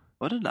old.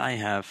 What did I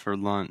have for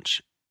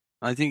lunch?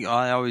 I think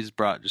I always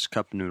brought just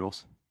cup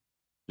noodles.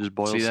 Just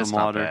boil some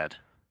water. Not bad.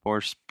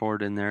 Pour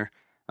it in there.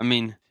 I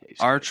mean,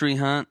 archery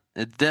hunt,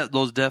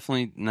 those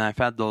definitely, and I've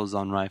had those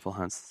on rifle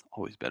hunts. It's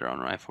always better on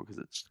rifle because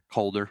it's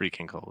colder.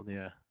 Freaking cold,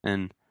 yeah.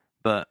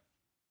 But,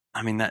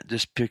 I mean, that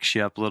just picks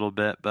you up a little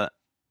bit. But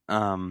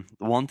the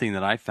one thing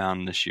that I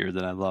found this year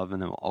that I love,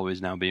 and it will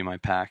always now be in my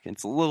pack,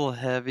 it's a little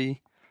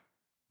heavy,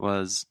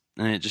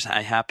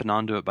 I happened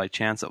onto it by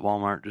chance at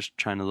Walmart, just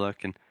trying to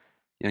look, and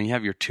you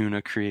have your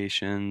tuna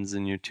creations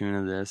and your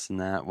tuna this and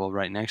that. Well,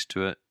 right next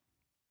to it,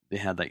 they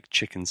had like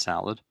chicken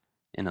salad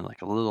in a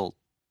little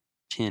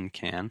tin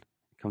can.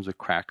 It comes with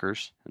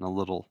crackers and a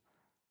little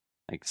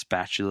like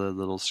spatula,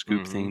 little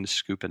scoop thing to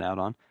scoop it out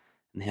on.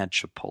 And they had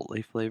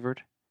chipotle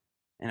flavored.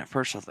 And at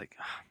first I was like,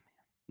 man,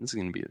 this is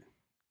going to be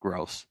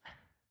gross.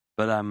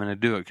 but I'm going to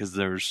do it because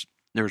there's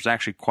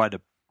actually quite a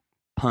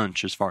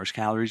punch as far as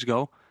calories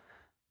go.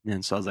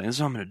 And so I was like, this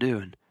is what I'm going to do.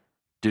 And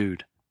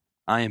dude,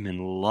 I am in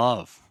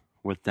love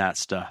with that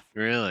stuff.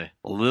 Really?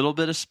 A little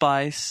bit of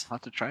spice. I'll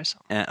have to try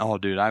some. And oh,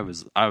 dude, I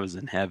was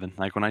in heaven.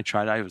 Like when I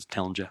tried it, I was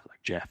telling Jeff,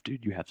 like, Jeff,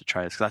 dude, you have to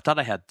try this. Because I thought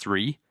I had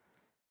 3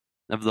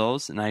 of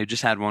those, and I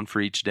just had one for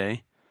each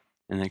day.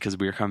 And then because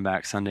we were coming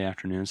back Sunday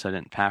afternoon, so I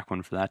didn't pack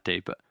one for that day.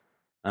 But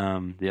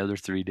the other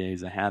 3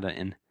 days I had it,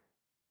 and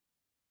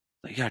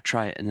like, you gotta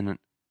try it. And then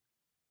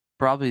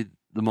probably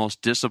the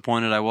most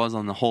disappointed I was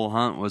on the whole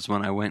hunt was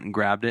when I went and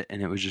grabbed it,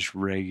 and it was just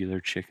regular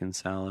chicken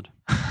salad.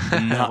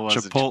 And not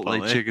Was it Chipotle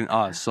Chipotle? chicken. Oh,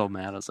 I was so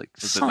mad. I was like,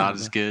 Is it son not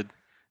of as a- good?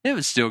 It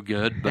was still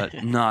good,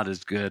 but not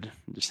as good.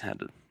 Just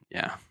had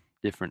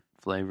different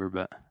flavor,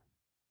 but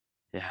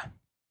yeah.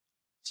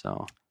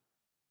 So,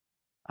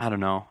 I don't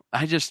know.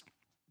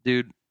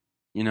 Dude,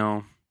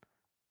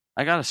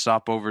 I got to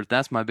stop over.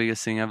 That's my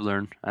biggest thing I've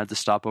learned. I have to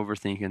stop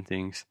overthinking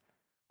things.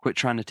 Quit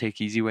trying to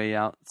take easy way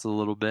out a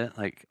little bit.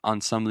 Like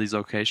on some of these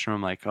locations,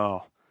 I'm like,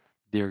 oh,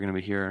 deer are going to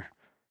be here.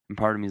 And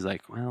part of me is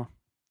like, well,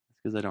 it's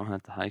because I don't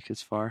have to hike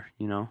as far,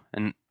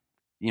 And,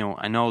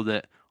 I know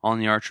that on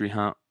the archery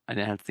hunt, I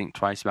didn't have to think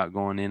twice about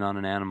going in on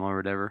an animal or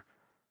whatever.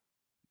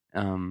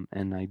 And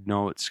I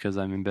know it's because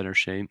I'm in better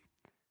shape.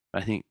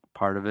 But I think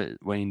part of it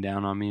weighing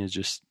down on me is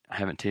just I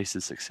haven't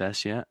tasted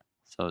success yet.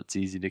 So it's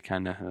easy to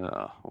kind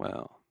of,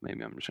 well,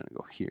 maybe I'm just going to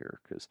go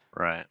here because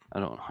Right. I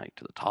don't want to hike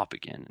to the top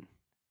again and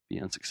be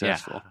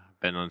unsuccessful. Yeah. I've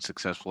been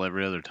unsuccessful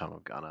every other time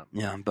I've gone up.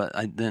 Yeah, but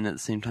then at the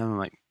same time, I'm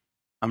like,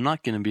 I'm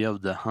not going to be able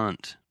to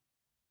hunt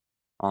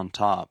on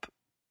top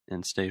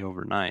and stay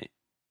overnight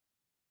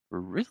for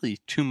really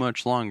too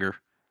much longer.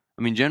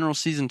 I mean, general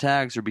season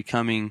tags are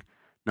becoming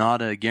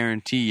not a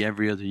guarantee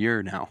every other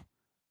year now.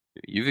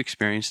 You've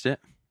experienced it,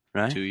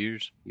 right? 2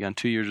 years. You got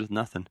 2 years with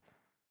nothing.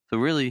 So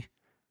really,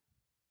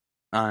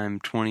 I'm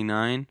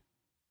 29.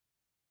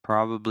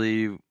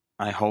 Probably,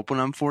 I hope when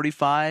I'm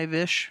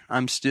 45-ish,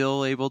 I'm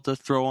still able to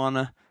throw on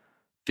a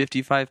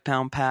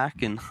 55-pound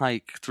pack and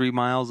hike 3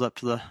 miles up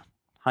to the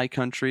high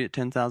country at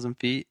 10,000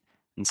 feet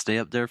and stay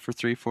up there for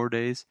 3-4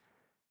 days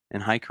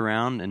and hike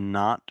around and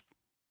not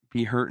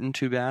be hurting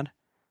too bad.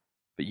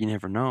 But you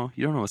never know.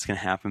 You don't know what's going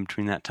to happen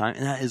between that time.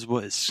 And that is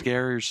what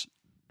scares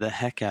the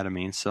heck out of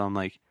me. And so I'm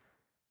like,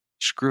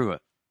 screw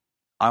it.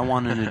 I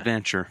want an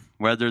adventure.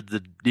 Whether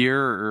the deer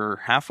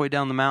are halfway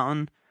down the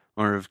mountain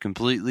or have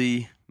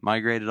completely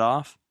migrated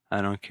off,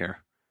 I don't care.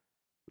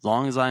 As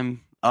long as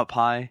I'm up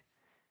high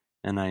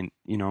and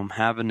I'm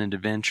having an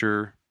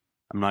adventure,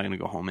 I'm not going to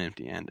go home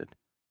empty-handed.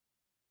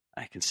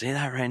 I can say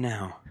that right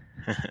now.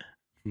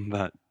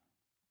 But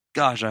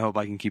gosh, I hope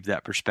I can keep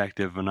that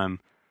perspective when I'm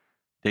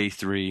day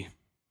 3,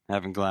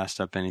 haven't glassed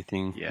up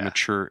anything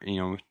mature,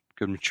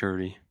 good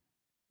maturity.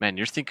 Man,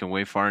 you're thinking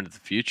way far into the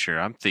future.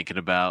 I'm thinking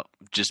about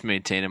just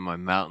maintaining my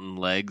mountain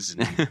legs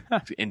and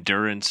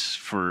endurance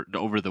for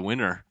over the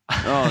winter.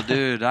 Oh,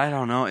 dude, I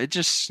don't know. It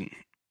just,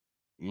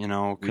 We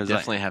because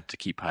definitely have to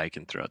keep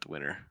hiking throughout the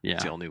winter. Yeah.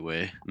 It's the only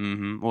way.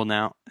 Mm-hmm. Well,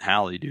 now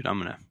Hallie, dude,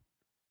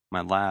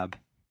 my lab,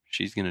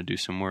 she's gonna do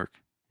some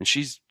work, and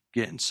she's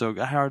getting so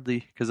I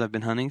hardly because I've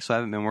been hunting, so I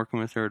haven't been working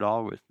with her at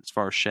all with as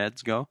far as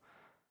sheds go.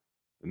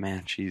 But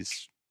man,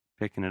 she's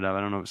picking it up.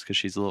 I don't know if it's because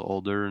she's a little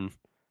older and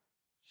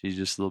she's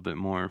just a little bit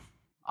more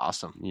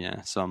Awesome.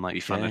 Yeah, so I'm like, Be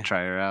fun to okay,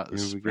 try her out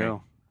this here we spring.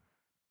 go.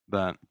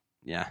 But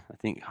yeah, I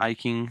think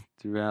hiking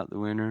throughout the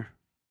winter,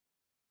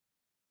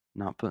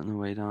 not putting the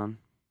weight on.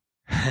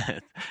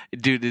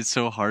 Dude, it's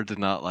so hard to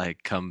not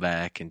come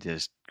back and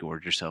just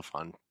gorge yourself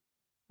on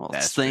Well, it's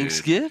fast food.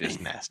 Thanksgiving. It's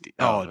nasty.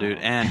 Oh, dude,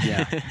 and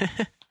yeah,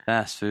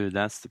 fast food.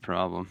 That's the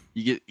problem.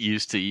 You get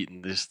used to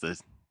eating just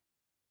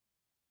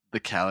the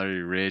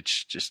calorie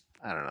rich, just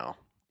I don't know,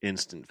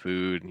 instant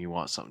food, and you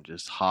want something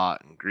just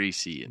hot and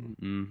greasy and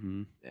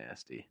Mm-hmm.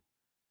 nasty.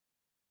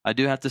 I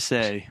do have to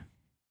say,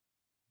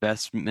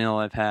 best meal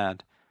I've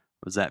had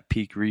was that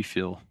Peak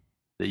refill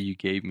that you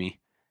gave me.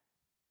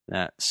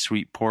 That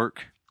sweet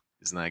pork.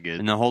 Isn't that good?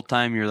 And the whole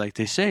time you're like,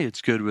 they say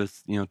it's good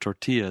with,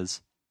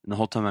 tortillas. And the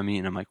whole time I'm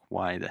eating, I'm like,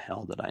 why the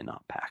hell did I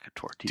not pack a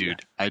tortilla?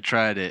 Dude, I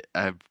tried it.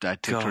 I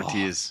took God.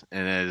 tortillas,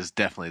 and it is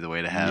definitely the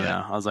way to have Yeah,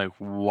 it. I was like,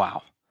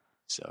 wow.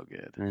 So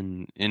good.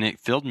 And it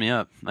filled me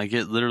up. Like,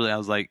 it literally, I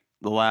was like,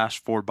 the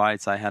last 4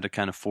 bites I had to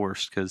kind of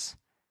force because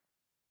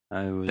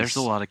I was... There's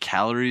a lot of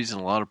calories and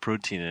a lot of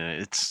protein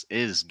in it. It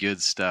is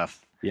good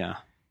stuff. Yeah.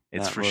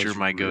 It's That for was sure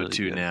my really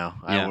go-to good.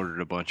 now. Yeah. I ordered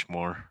a bunch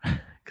more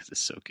because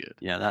it's so good.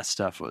 Yeah, that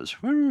stuff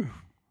was... Woo,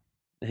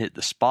 it hit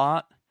the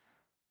spot.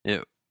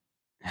 It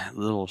had a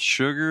little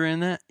sugar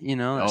in it,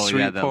 that sweet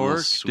that little pork.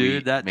 sweet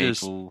Dude, that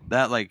maple.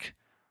 I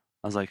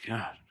was like,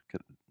 God,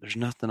 there's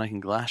nothing I can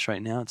glass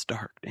right now. It's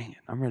dark. Dang it.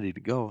 I'm ready to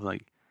go.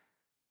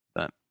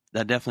 But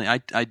that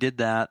definitely, I did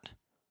that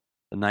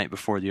the night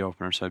before the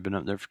opener. So I've been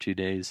up there for 2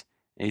 days,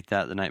 ate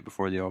that the night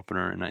before the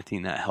opener. And I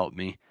think that helped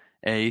me.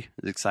 A,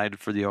 was excited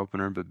for the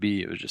opener, but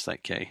B, it was just like,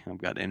 okay, I've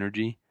got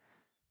energy.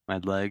 My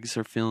legs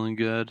are feeling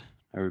good.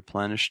 I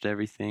replenished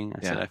everything.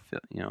 I said, I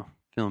feel,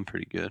 feeling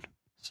pretty good.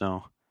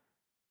 So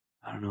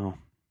I don't know.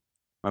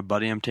 My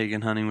buddy I'm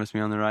taking hunting with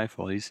me on the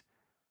rifle, he's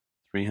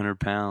 300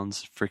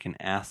 pounds, freaking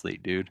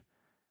athlete, dude.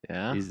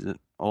 Yeah. He's an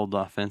old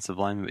offensive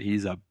lineman, but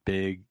he's a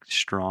big,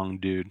 strong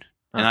dude.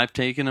 And Huh. I've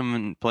taken him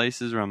in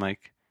places where I'm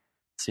like,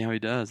 see how he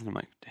does. And I'm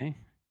like, dang,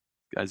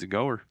 this guy's a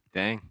goer.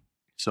 Dang.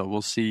 So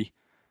we'll see.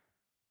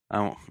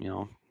 I'm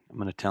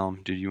going to tell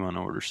him, dude, you want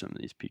to order some of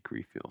these Peak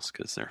refills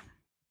because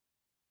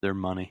they're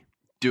money.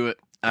 Do it.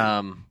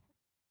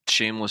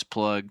 Shameless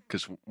plug,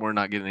 because we're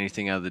not getting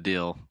anything out of the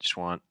deal. Just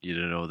want you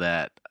to know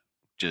that.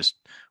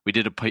 We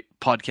did a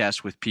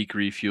podcast with Peak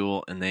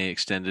Refuel, and they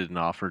extended an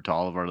offer to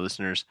all of our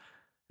listeners,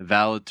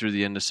 valid through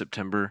the end of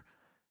September.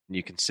 And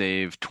you can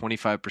save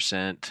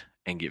 25%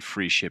 and get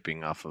free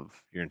shipping off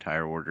of your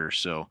entire order.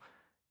 So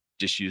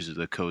just use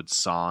the code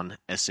SAHN,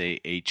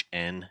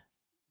 SAHN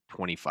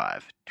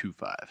 25.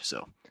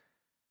 So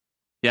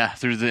yeah,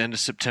 through the end of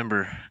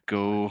September,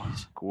 go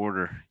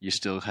order. You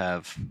still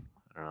have,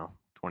 I don't know,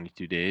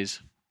 22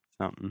 days.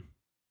 Something.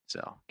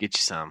 So get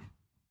you some.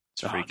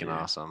 It's freaking dude,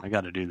 awesome. I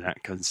got to do that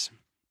because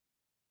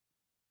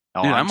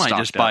Oh, I I'm might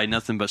just stocked buy up.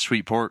 nothing but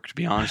sweet pork, to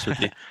be honest with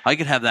you. I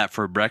could have that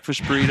for a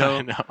breakfast burrito,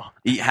 I know.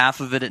 eat half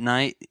of it at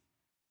night.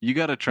 You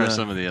got to try The-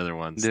 some of the other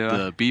ones. do I?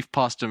 The beef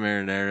pasta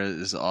marinara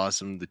is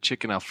awesome. The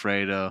chicken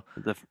Alfredo,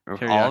 The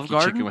teriyaki Olive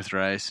Garden? chicken with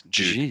rice.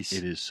 Dude, Jeez.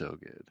 it is so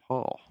good.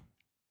 Oh,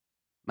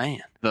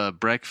 man. The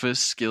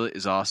breakfast skillet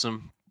is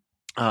awesome.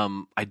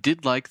 I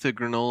did like the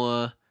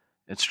granola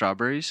and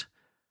strawberries.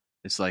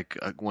 It's like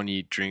one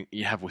you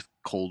have with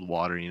cold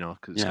water,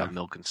 because it's Yeah. got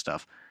milk and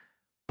stuff.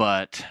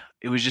 But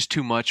it was just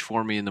too much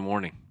for me in the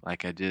morning.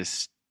 Like I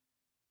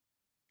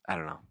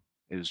don't know.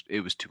 It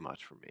was too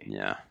much for me.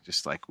 Yeah.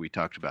 Just like we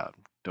talked about.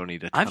 Don't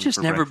eat a ton I've just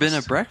for never been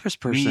a breakfast. breakfast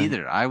person. Me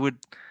either.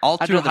 All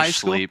I'd through rather high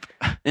school. sleep.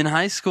 In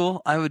high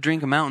school, I would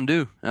drink a Mountain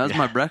Dew. That was Yeah.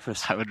 my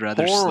breakfast. I would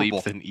rather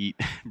Horrible. sleep than eat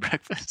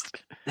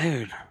breakfast.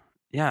 Dude,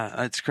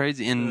 yeah, it's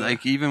crazy. And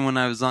like even when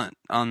I was on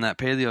that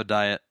paleo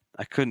diet,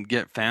 I couldn't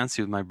get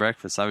fancy with my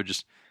breakfast. I would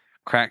just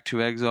crack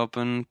 2 eggs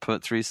open,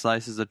 put 3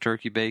 slices of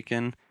turkey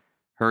bacon,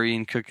 hurry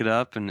and cook it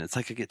up, and it's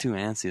like I get too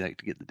antsy like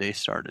to get the day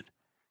started.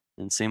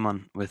 And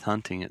same with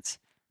hunting. It's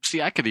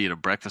See, I could eat a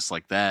breakfast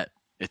like that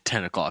at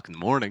 10 o'clock in the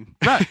morning.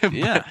 Right, But-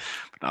 yeah.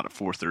 But not at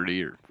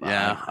 4:30 or 5.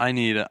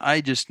 yeah,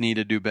 I just need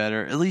to do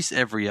better. At least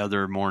every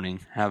other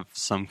morning, have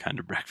some kind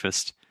of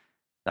breakfast.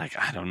 Like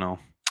I don't know.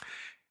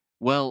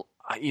 Well,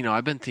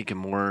 I've been thinking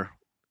more.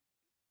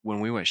 When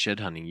we went shed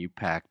hunting, you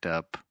packed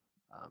up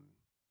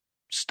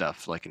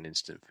stuff like an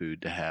instant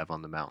food to have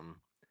on the mountain,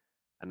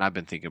 and I've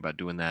been thinking about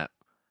doing that.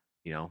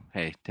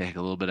 Hey, take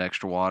a little bit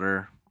extra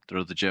water,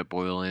 throw the jet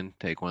boil in,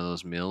 take one of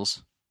those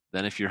meals.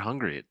 Then, if you're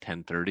hungry at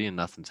 10:30 and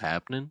nothing's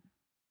happening,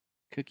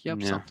 cook you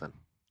up Yeah. something.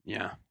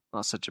 Yeah,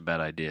 Not such a bad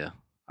idea.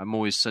 I'm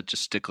always such a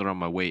stickler on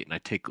my weight, and I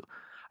take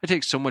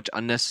so much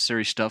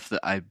unnecessary stuff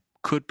that I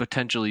could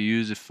potentially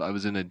use if I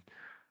was in an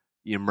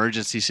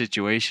emergency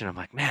situation. I'm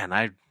like, man,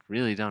 I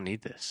really don't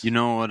need this. you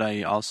know what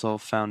I also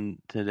found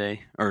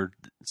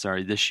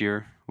this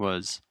year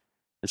was,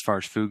 as far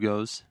as food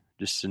goes,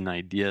 just an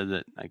idea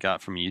that I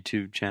got from a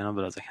YouTube channel.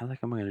 But I was like, how the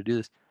heck am I going to do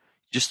this?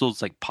 Just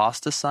those like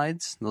pasta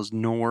sides, those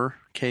Knorr,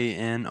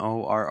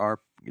 Knorr.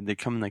 They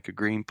come in like a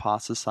green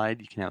pasta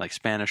side. You can have like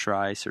Spanish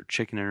rice or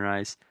chicken and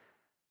rice,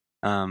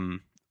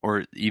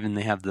 or even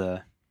they have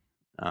the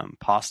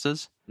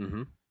pastas.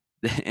 Mm-hmm.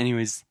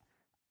 Anyways,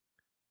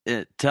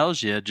 it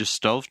tells you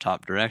just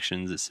stovetop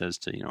directions. It says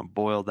to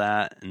boil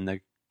that and the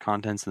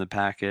contents of the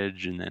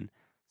package, and then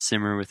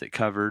simmer with it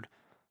covered.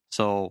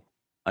 So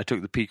I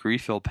took the Peak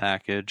Refill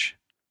package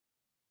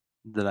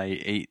that I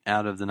ate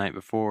out of the night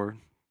before,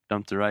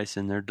 dumped the rice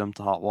in there, dumped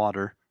the hot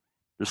water,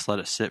 just let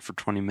it sit for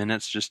 20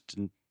 minutes,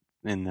 and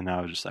then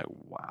I was just like,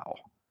 wow,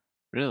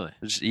 Really?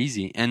 it's just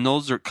easy. And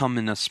those come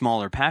in a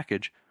smaller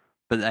package,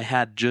 but I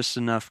had just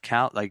enough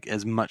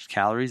as much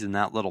calories in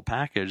that little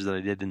package that I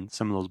did in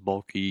some of those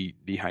bulky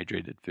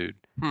dehydrated food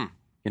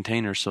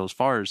containers. So as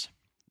far as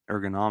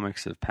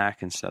ergonomics of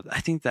packing stuff,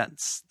 I think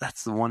that's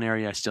the one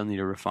area I still need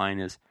to refine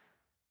is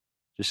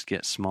just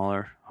get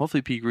smaller.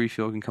 Hopefully Peak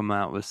Refuel can come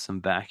out with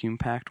some vacuum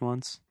packed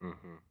ones.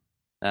 Mm-hmm.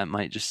 That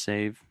might just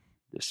save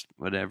just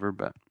whatever,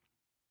 but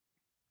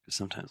because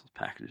sometimes those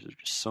packages are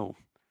just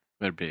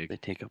They're big. they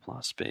take up a lot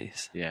of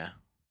space. Yeah.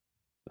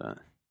 But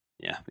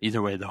yeah,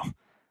 either way though,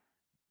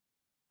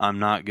 I'm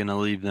not gonna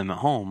leave them at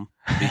home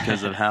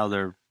because of how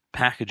their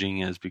packaging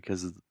is,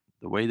 because of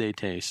the way they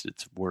taste.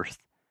 It's worth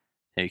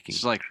taking.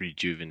 It's like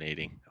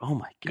rejuvenating. Oh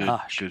my Good,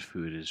 gosh, good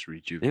food is it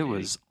rejuvenating.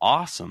 was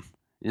awesome.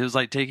 It was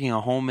like taking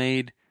a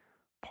homemade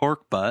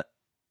pork butt,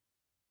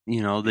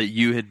 that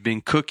you had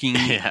been cooking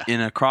Yeah. in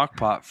a crock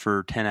pot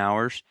for 10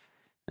 hours,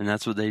 and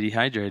that's what they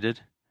dehydrated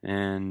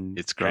and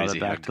It's brought crazy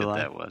it how back to good life.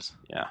 that was.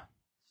 Yeah,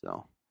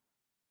 so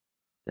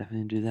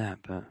definitely do that.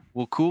 But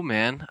Well, cool,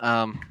 man.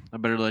 I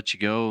better let you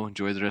go.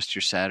 Enjoy the rest of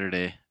your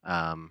Saturday.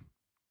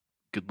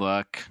 Good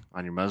luck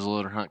on your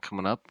muzzleloader hunt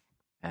coming up.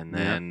 And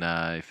then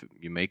if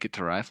you make it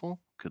to rifle,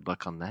 good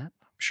luck on that.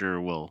 I'm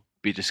sure we'll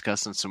be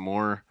discussing some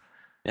more.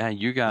 yeah,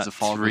 you got the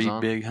fall goes 3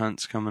 on. big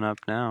hunts coming up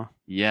now.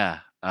 Yeah,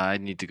 I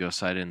need to go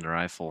sight in the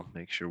rifle,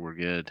 make sure we're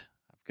good.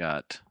 I've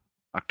got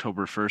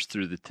October 1st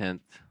through the 10th,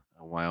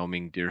 a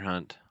Wyoming deer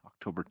hunt.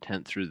 October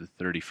 10th through the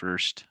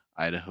 31st,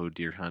 Idaho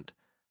deer hunt.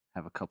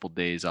 Have a couple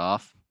days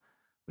off,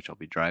 which I'll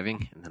be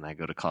driving, and then I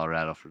go to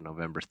Colorado for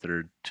November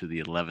 3rd to the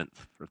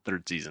 11th for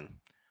third season.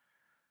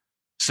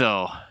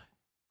 So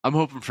I'm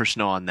hoping for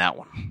snow on that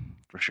one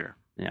for sure.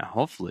 Yeah,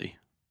 hopefully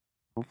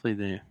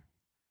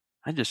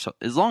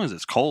as long as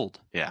it's cold.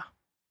 Yeah.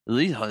 At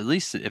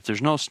least if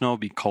there's no snow, it'll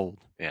be cold.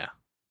 Yeah.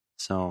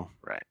 So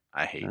Right.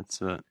 I hate that's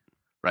what.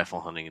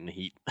 rifle hunting in the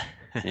heat.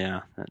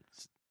 Yeah,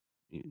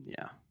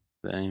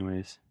 But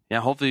anyways, yeah.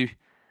 Hopefully,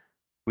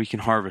 we can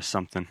harvest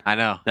something. I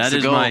know. That It's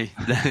is the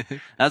goal.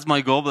 that's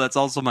my goal. But that's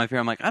also my fear.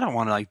 I'm like, I don't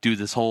want to do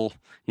this whole.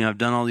 I've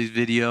done all these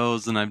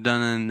videos and I've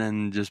done it, and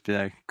then just be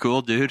like,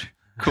 cool, dude,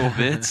 cool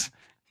bits.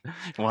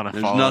 Want to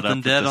There's follow nothing it up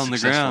with dead the on the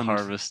successful ground,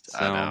 harvest. I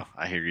so- know.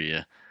 I hear you.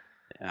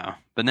 Yeah,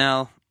 but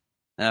now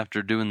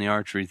after doing the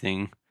archery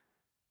thing,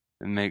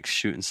 it makes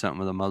shooting something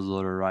with a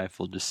muzzleloader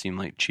rifle just seem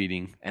like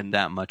cheating, and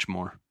that much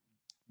more.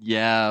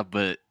 Yeah,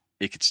 but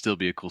it could still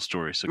be a cool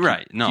story. So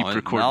Right? No, keep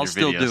recording I'll your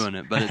still videos. doing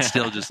it, but it's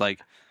still just like,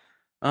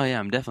 oh yeah,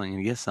 I'm definitely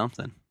gonna get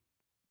something.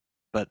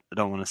 But I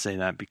don't want to say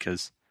that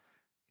because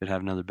it could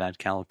have another bad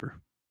caliper.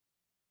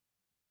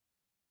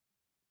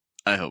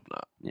 I hope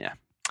not. Yeah,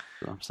 that's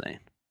what I'm saying.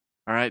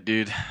 All right,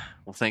 dude.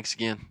 Well, thanks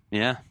again.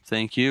 Yeah,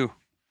 thank you.